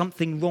that there's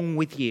something wrong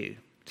with you,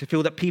 to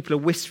feel that people are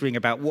whispering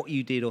about what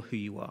you did or who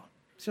you are.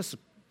 It's just a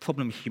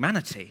problem of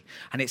humanity,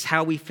 and it's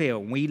how we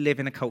feel. We live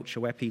in a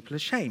culture where people are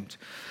shamed.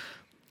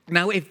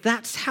 Now, if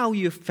that's how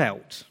you've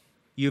felt,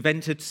 you've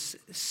entered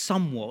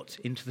somewhat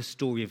into the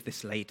story of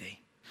this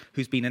lady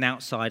who's been an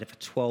outsider for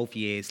 12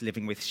 years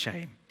living with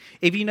shame.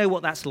 If you know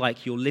what that's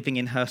like, you're living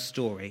in her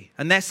story.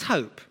 And there's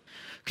hope,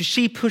 because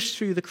she pushed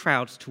through the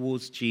crowds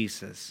towards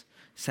Jesus,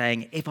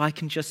 saying, "If I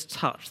can just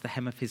touch the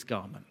hem of his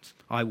garment,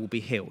 I will be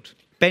healed."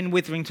 Ben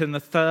Witherington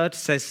III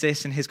says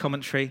this in his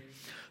commentary: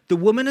 "The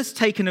woman has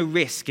taken a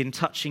risk in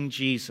touching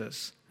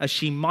Jesus, as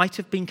she might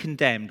have been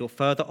condemned or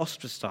further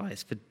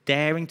ostracized for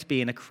daring to be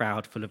in a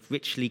crowd full of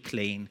richly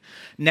clean,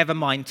 never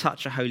mind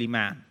touch a holy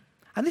man."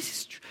 And this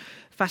is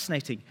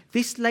fascinating.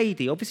 This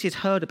lady obviously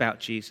has heard about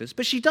Jesus,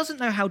 but she doesn't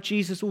know how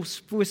Jesus will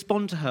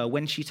respond to her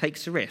when she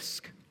takes a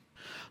risk.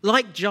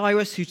 Like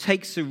Jairus, who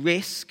takes a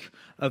risk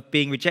of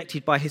being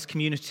rejected by his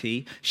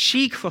community,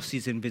 she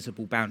crosses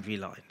invisible boundary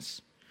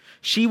lines.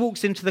 She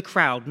walks into the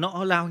crowd, not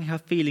allowing her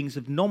feelings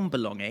of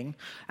non-belonging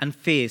and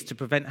fears to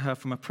prevent her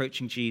from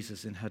approaching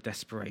Jesus in her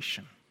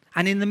desperation.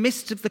 And in the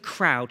midst of the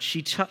crowd,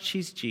 she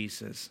touches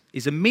Jesus,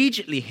 is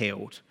immediately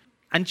healed,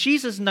 and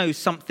Jesus knows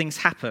something's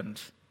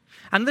happened.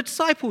 And the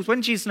disciples,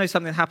 when Jesus knows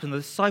something happened, the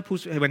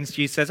disciples, when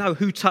Jesus says, "Oh,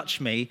 who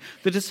touched me?"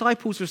 the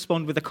disciples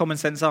respond with a common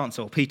sense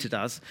answer, or Peter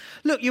does.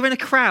 "Look, you're in a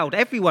crowd.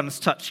 Everyone's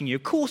touching you.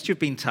 Of course you've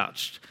been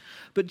touched."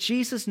 But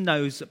Jesus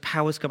knows that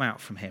power's come out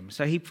from him,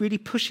 so he really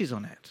pushes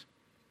on it.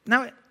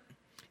 Now,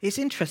 it's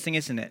interesting,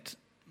 isn't it?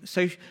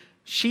 So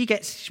she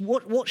gets,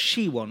 what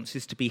she wants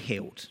is to be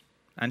healed.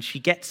 And she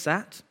gets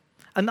that.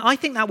 And I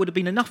think that would have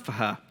been enough for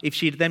her if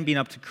she had then been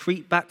able to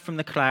creep back from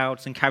the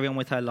clouds and carry on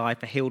with her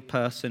life, a healed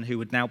person who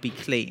would now be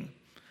clean.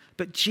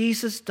 But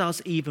Jesus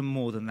does even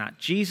more than that.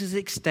 Jesus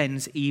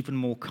extends even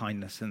more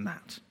kindness than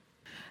that.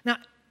 Now,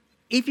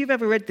 if you've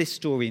ever read this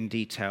story in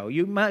detail,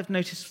 you might have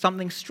noticed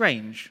something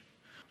strange.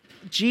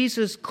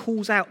 Jesus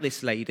calls out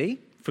this lady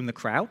from the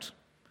crowd,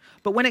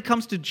 but when it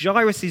comes to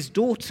Jairus'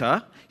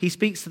 daughter, he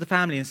speaks to the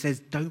family and says,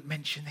 "Don't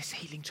mention this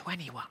healing to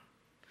anyone."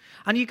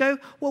 And you go,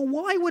 well,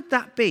 why would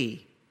that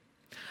be?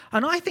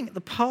 And I think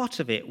the part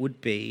of it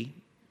would be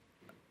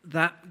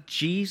that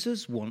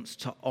Jesus wants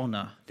to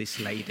honor this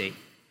lady.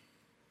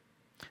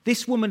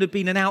 This woman had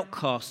been an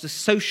outcast, a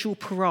social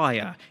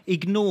pariah,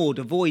 ignored,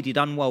 avoided,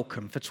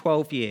 unwelcome for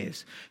 12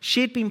 years.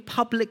 She had been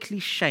publicly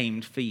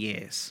shamed for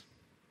years.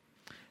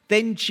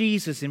 Then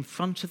Jesus, in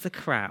front of the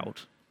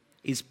crowd,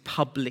 is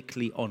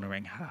publicly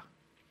honoring her.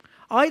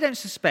 I don't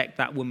suspect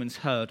that woman's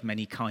heard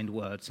many kind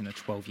words in a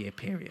 12-year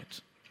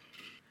period.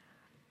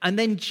 And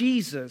then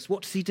Jesus,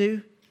 what does he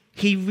do?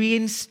 He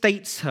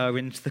reinstates her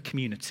into the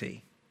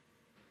community.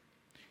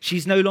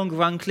 She's no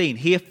longer unclean.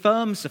 He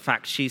affirms the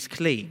fact she's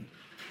clean.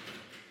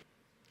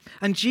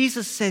 And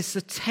Jesus says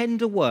the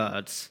tender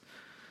words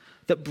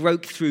that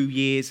broke through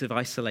years of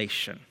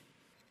isolation.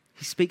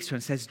 He speaks to her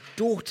and says,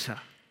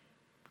 "Daughter,"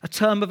 a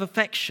term of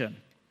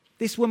affection.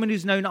 This woman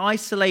who's known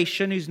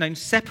isolation, who's known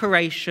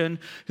separation,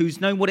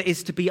 who's known what it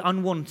is to be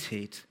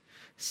unwanted,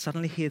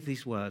 suddenly hears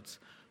these words,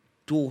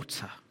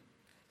 "Daughter,"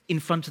 in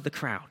front of the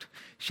crowd.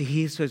 She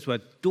hears those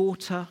words,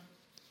 "Daughter,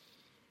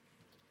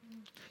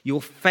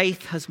 your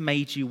faith has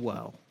made you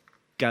well.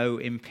 Go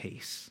in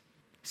peace."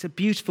 It's a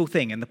beautiful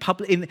thing.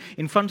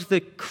 In front of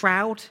the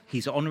crowd,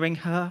 he's honoring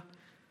her.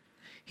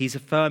 He's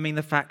affirming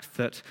the fact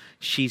that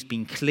she's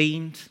been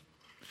cleaned.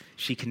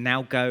 She can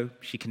now go.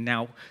 She can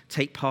now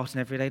take part in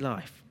everyday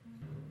life.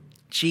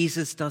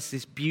 Jesus does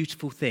this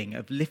beautiful thing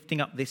of lifting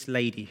up this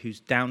lady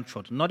who's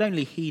downtrodden, not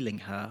only healing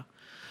her,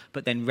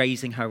 but then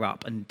raising her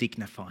up and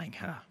dignifying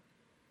her.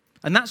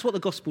 And that's what the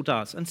gospel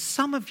does. And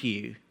some of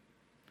you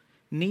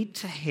need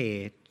to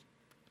hear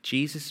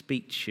Jesus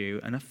speak to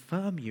you and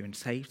affirm you and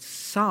say,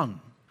 "Son,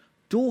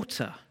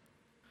 daughter."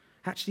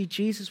 Actually,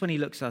 Jesus, when he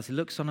looks at us, he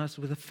looks on us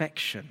with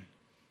affection.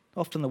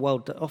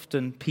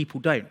 Often people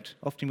don't.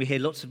 Often we hear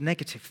lots of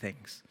negative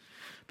things.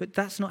 But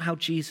that's not how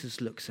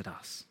Jesus looks at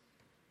us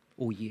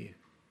or you.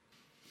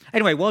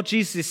 Anyway, while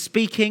Jesus is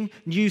speaking,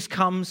 news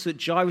comes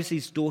that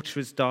Jairus' daughter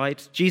has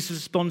died. Jesus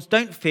responds,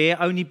 "Don't fear,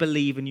 only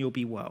believe and you'll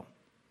be well."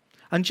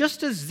 And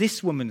just as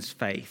this woman's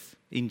faith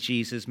in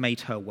Jesus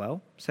made her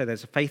well, so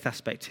there's a faith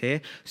aspect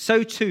here,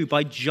 so too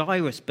by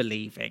Jairus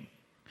believing,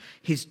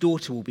 his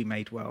daughter will be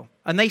made well.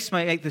 And they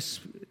make this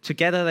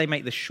together. They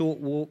make the short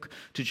walk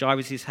to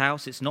Jairus'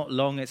 house. It's not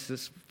long. It's a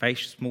very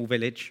small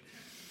village.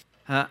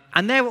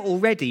 And there are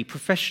already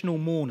professional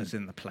mourners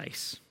in the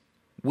place,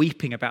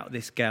 weeping about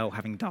this girl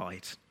having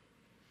died.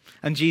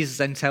 And Jesus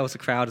then tells the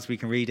crowd, as we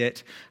can read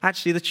it,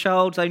 actually the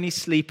child's only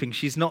sleeping.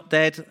 She's not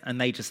dead.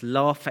 And they just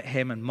laugh at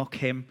him and mock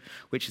him,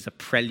 which is a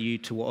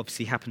prelude to what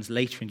obviously happens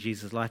later in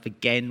Jesus' life,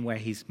 again, where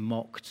he's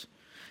mocked,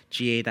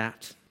 jeered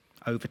at,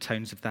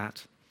 overtones of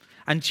that.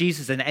 And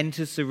Jesus then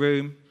enters the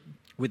room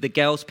with the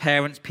girl's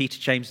parents, Peter,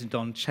 James, and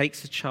John,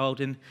 takes the child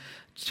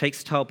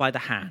by the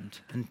hand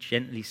and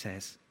gently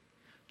says,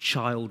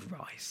 "Child,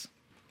 rise."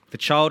 The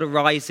child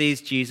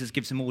arises. Jesus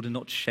gives them order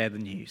not to share the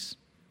news.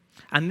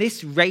 And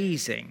this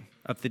raising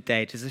of the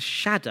dead is a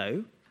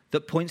shadow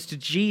that points to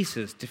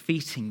Jesus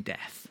defeating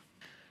death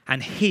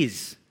and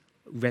his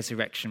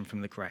resurrection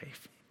from the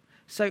grave.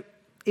 So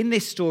in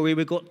this story,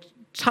 we've got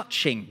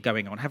touching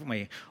going on, haven't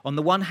we? On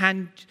the one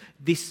hand,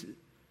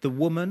 the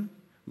woman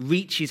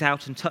reaches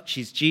out and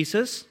touches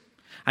Jesus.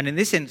 And in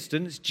this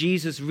instance,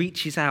 Jesus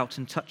reaches out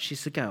and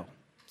touches the girl.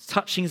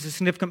 Touching is a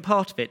significant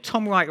part of it.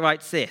 Tom Wright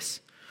writes this: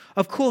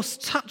 "Of course,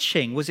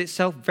 touching was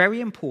itself very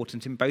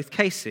important in both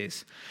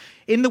cases.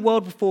 In the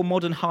world before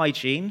modern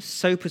hygiene,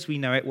 soap as we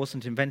know it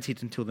wasn't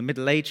invented until the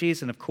Middle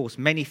Ages, and of course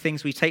many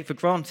things we take for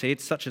granted,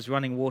 such as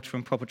running water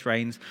and proper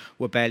drains,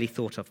 were barely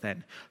thought of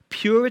then.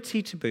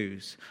 Purity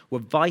taboos were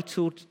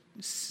vital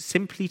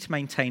simply to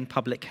maintain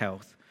public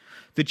health.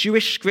 The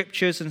Jewish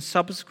scriptures and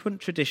subsequent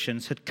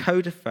traditions had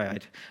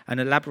codified and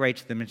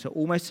elaborated them into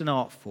almost an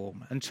art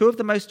form, and two of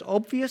the most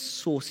obvious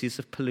sources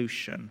of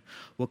pollution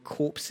were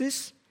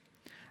corpses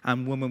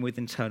and women with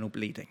internal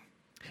bleeding.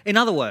 In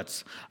other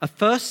words, a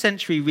first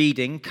century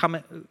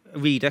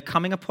reader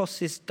coming across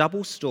this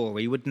double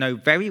story would know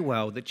very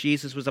well that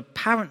Jesus was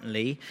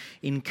apparently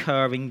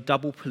incurring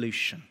double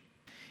pollution.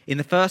 In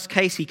the first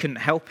case, he couldn't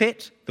help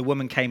it. The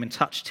woman came and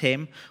touched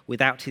him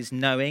without his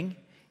knowing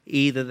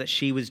either that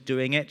she was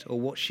doing it or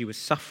what she was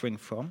suffering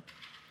from.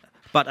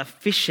 But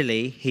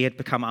officially, he had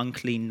become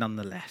unclean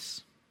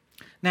nonetheless.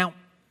 Now,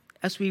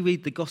 as we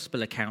read the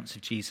gospel accounts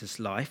of Jesus'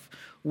 life,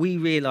 we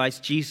realize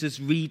Jesus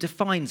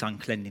redefines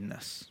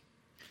uncleanliness.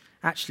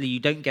 Actually, you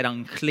don't get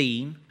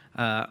unclean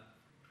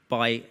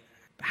by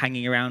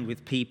hanging around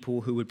with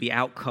people who would be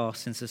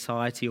outcasts in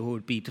society or who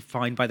would be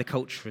defined by the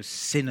culture as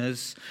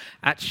sinners.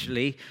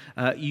 Actually,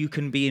 you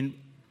can be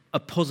a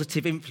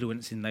positive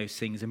influence in those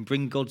things and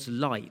bring God's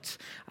light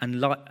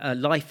and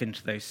life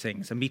into those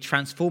things and be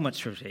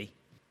transformative.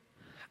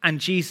 And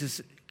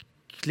Jesus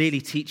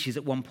clearly teaches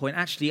at one point,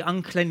 actually,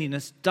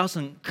 uncleanliness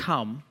doesn't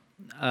come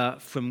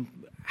from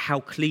how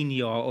clean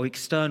you are or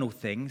external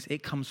things.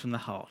 It comes from the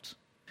heart.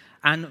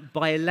 And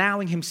by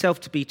allowing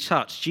himself to be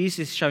touched,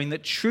 Jesus is showing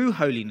that true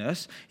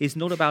holiness is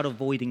not about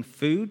avoiding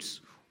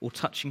foods or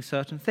touching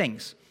certain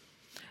things.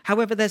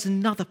 However, there's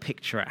another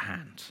picture at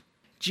hand.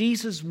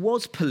 Jesus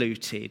was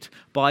polluted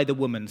by the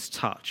woman's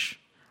touch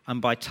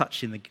and by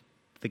touching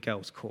the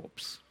girl's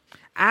corpse.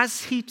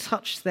 As he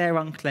touched their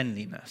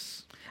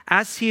uncleanliness,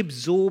 as he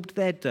absorbed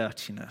their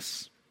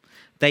dirtiness,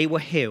 they were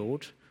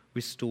healed,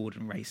 restored,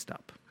 and raised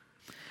up.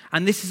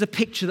 And this is a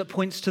picture that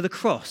points to the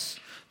cross.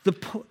 They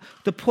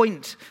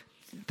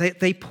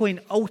point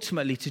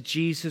ultimately to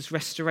Jesus'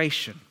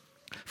 restoration.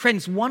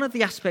 Friends, one of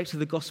the aspects of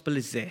the gospel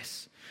is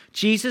this.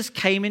 Jesus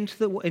came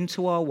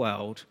into our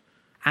world,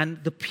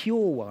 and the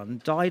pure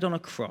one died on a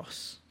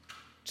cross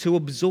to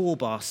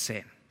absorb our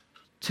sin,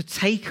 to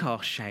take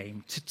our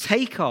shame, to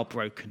take our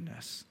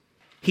brokenness.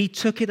 He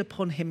took it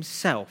upon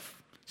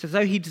himself. So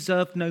though he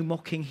deserved no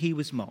mocking, he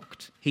was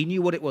mocked. He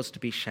knew what it was to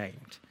be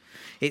shamed.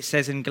 It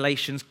says in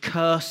Galatians,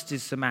 cursed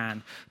is the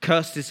man,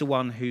 cursed is the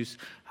one who's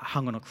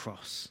hung on a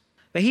cross.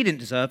 But he didn't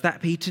deserve that,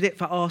 but he did it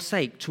for our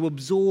sake, to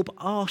absorb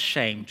our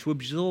shame, to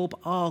absorb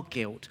our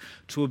guilt,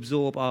 to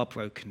absorb our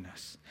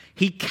brokenness.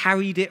 He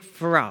carried it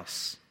for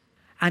us.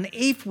 And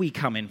if we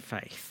come in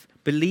faith,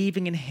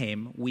 believing in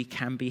him, we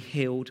can be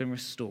healed and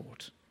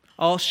restored.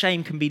 Our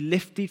shame can be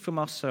lifted from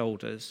our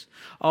shoulders.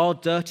 Our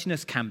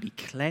dirtiness can be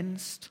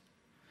cleansed.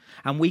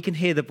 And we can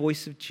hear the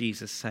voice of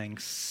Jesus saying,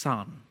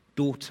 son,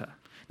 daughter.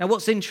 Now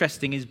what's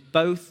interesting is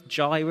both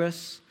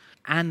Jairus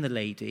and the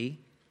lady,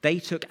 they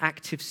took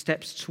active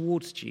steps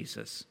towards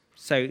Jesus.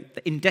 So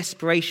in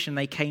desperation,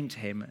 they came to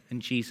him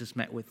and Jesus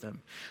met with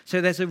them. So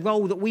there's a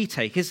role that we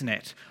take, isn't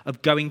it,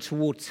 of going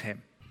towards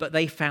him. But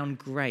they found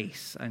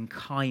grace and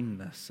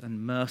kindness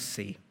and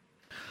mercy.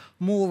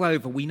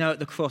 Moreover, we know at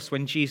the cross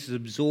when Jesus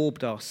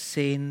absorbed our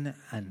sin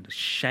and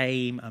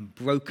shame and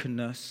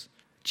brokenness,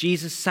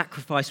 Jesus'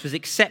 sacrifice was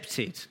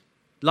accepted.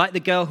 Like the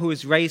girl who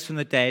was raised from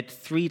the dead,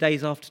 3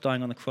 days after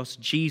dying on the cross,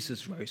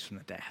 Jesus rose from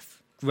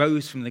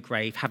the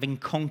grave, having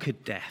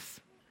conquered death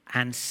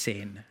and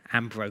sin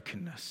and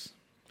brokenness.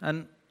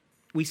 And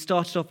we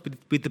started off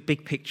with the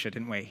big picture,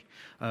 didn't we?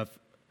 Of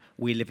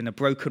we live in a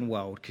broken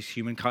world because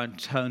humankind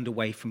turned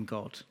away from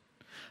God.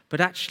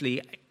 But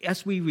actually,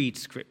 as we read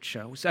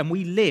Scripture, and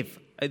we live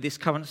at this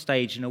current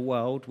stage in a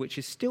world which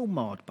is still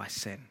marred by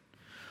sin,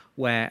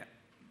 where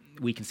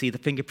we can see the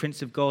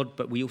fingerprints of God,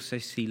 but we also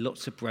see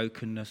lots of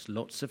brokenness,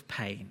 lots of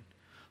pain.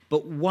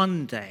 But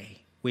one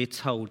day, we're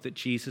told that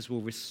Jesus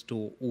will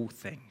restore all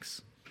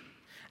things,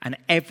 and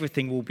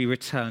everything will be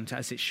returned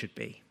as it should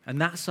be. And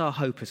that's our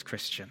hope as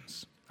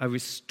Christians, a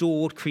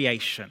restored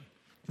creation.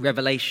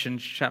 Revelation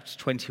chapter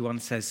 21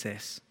 says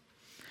this,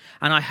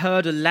 and I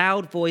heard a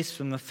loud voice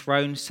from the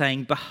throne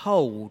saying,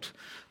 behold,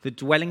 the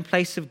dwelling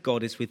place of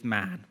God is with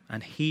man,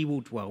 and he will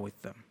dwell with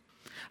them.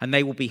 And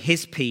they will be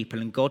his people,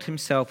 and God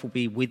himself will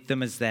be with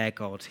them as their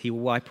God. He will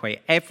wipe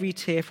away every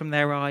tear from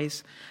their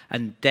eyes,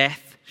 and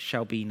death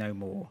shall be no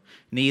more.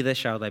 Neither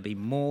shall there be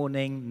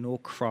mourning, nor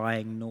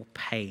crying, nor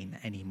pain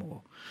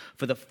anymore,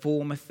 for the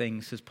former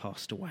things has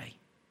passed away.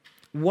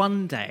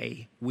 One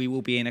day we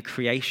will be in a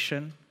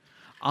creation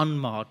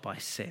unmarred by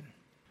sin.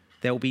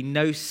 There will be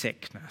no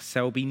sickness.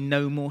 There will be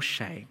no more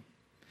shame.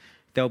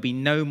 There will be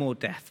no more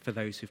death for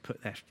those who've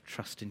put their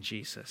trust in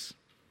Jesus.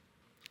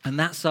 And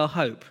that's our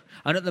hope.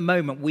 And at the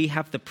moment, we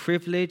have the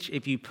privilege,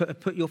 if you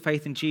put your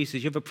faith in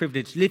Jesus, you have a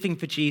privilege living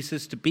for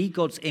Jesus, to be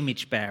God's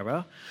image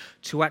bearer,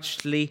 to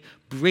actually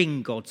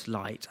bring God's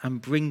light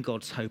and bring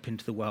God's hope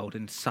into the world.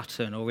 In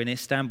Sutton or in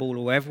Istanbul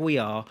or wherever we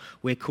are,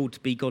 we're called to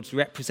be God's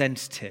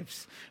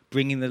representatives,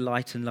 bringing the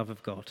light and love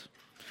of God.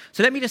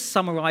 So let me just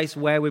summarize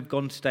where we've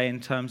gone today in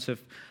terms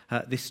of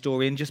this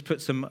story and just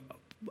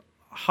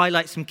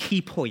highlight some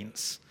key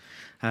points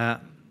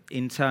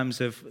in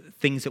terms of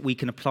things that we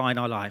can apply in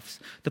our lives.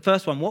 The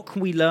first one, what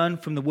can we learn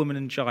from the woman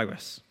and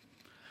Jairus?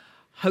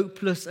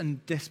 Hopelessness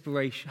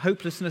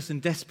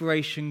and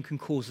desperation can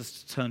cause us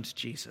to turn to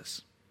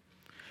Jesus.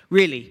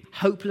 Really,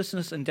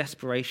 hopelessness and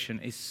desperation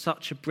is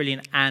such a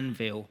brilliant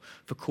anvil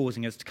for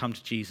causing us to come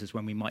to Jesus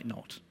when we might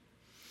not.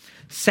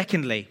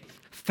 Secondly,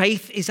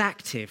 faith is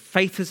active.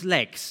 Faith has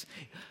legs.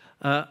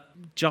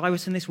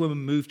 Jairus and this woman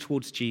moved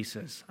towards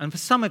Jesus. And for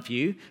some of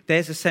you,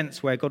 there's a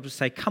sense where God would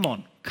say, come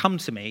on, come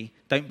to me,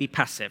 don't be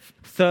passive.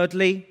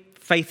 Thirdly,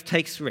 faith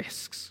takes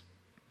risks.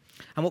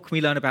 And what can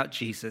we learn about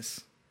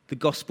Jesus? The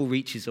gospel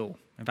reaches all.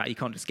 In fact, you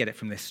can't just get it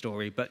from this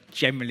story, but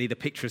generally the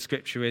picture of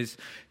Scripture is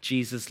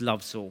Jesus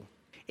loves all.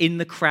 In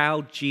the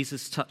crowd,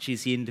 Jesus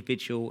touches the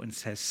individual and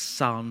says,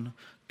 son,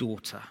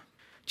 daughter.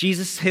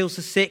 Jesus heals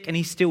the sick, and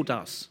he still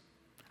does.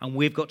 And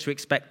we've got to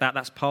expect that.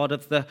 That's part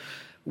of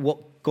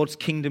what God's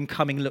kingdom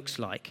coming looks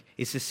like,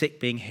 is the sick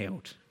being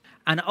healed.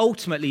 And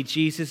ultimately,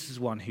 Jesus is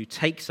one who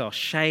takes our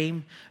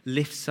shame,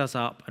 lifts us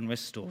up, and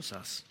restores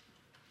us.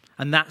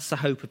 And that's the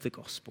hope of the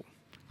gospel.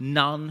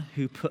 None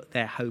who put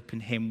their hope in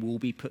him will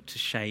be put to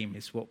shame,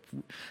 is what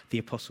the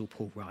Apostle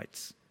Paul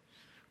writes,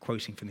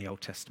 quoting from the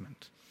Old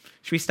Testament.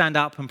 Should we stand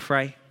up and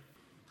pray?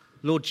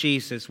 Lord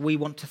Jesus, we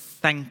want to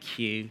thank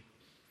you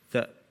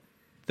that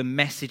the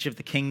message of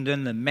the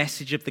kingdom, the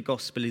message of the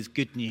gospel is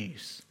good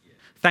news.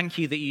 Thank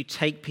you that you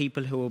take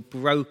people who are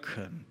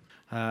broken,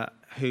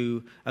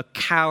 who are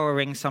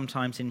cowering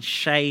sometimes in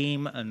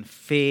shame and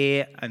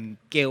fear and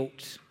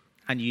guilt,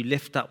 and you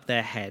lift up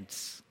their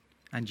heads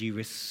and you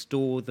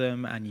restore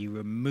them and you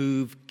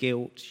remove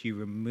guilt, you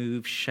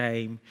remove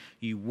shame,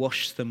 you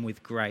wash them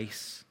with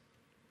grace.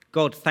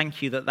 God,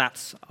 thank you that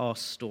that's our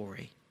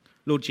story.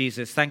 Lord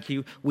Jesus, thank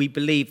you. We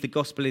believe the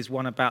gospel is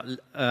one of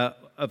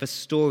a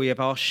story of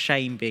our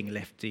shame being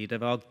lifted,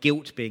 of our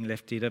guilt being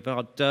lifted, of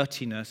our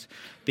dirtiness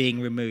being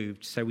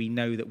removed, so we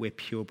know that we're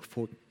pure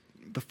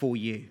before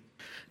you.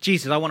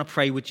 Jesus, I want to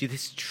pray, would you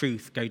this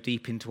truth go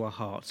deep into our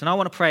hearts? And I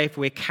want to pray if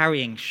we're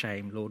carrying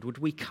shame, Lord, would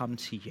we come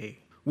to you?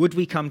 Would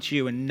we come to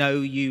you and know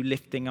you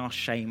lifting our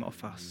shame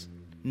off us?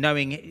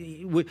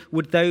 Knowing,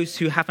 would those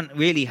who haven't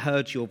really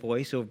heard your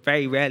voice or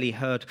very rarely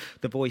heard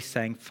the voice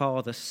saying,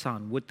 Father,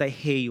 Son, would they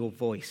hear your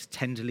voice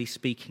tenderly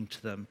speaking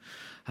to them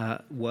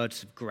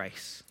words of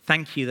grace?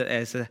 Thank you that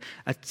there's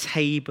a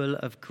table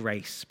of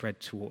grace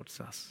spread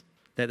towards us,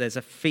 that there's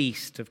a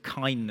feast of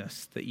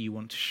kindness that you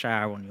want to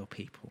shower on your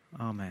people.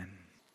 Amen.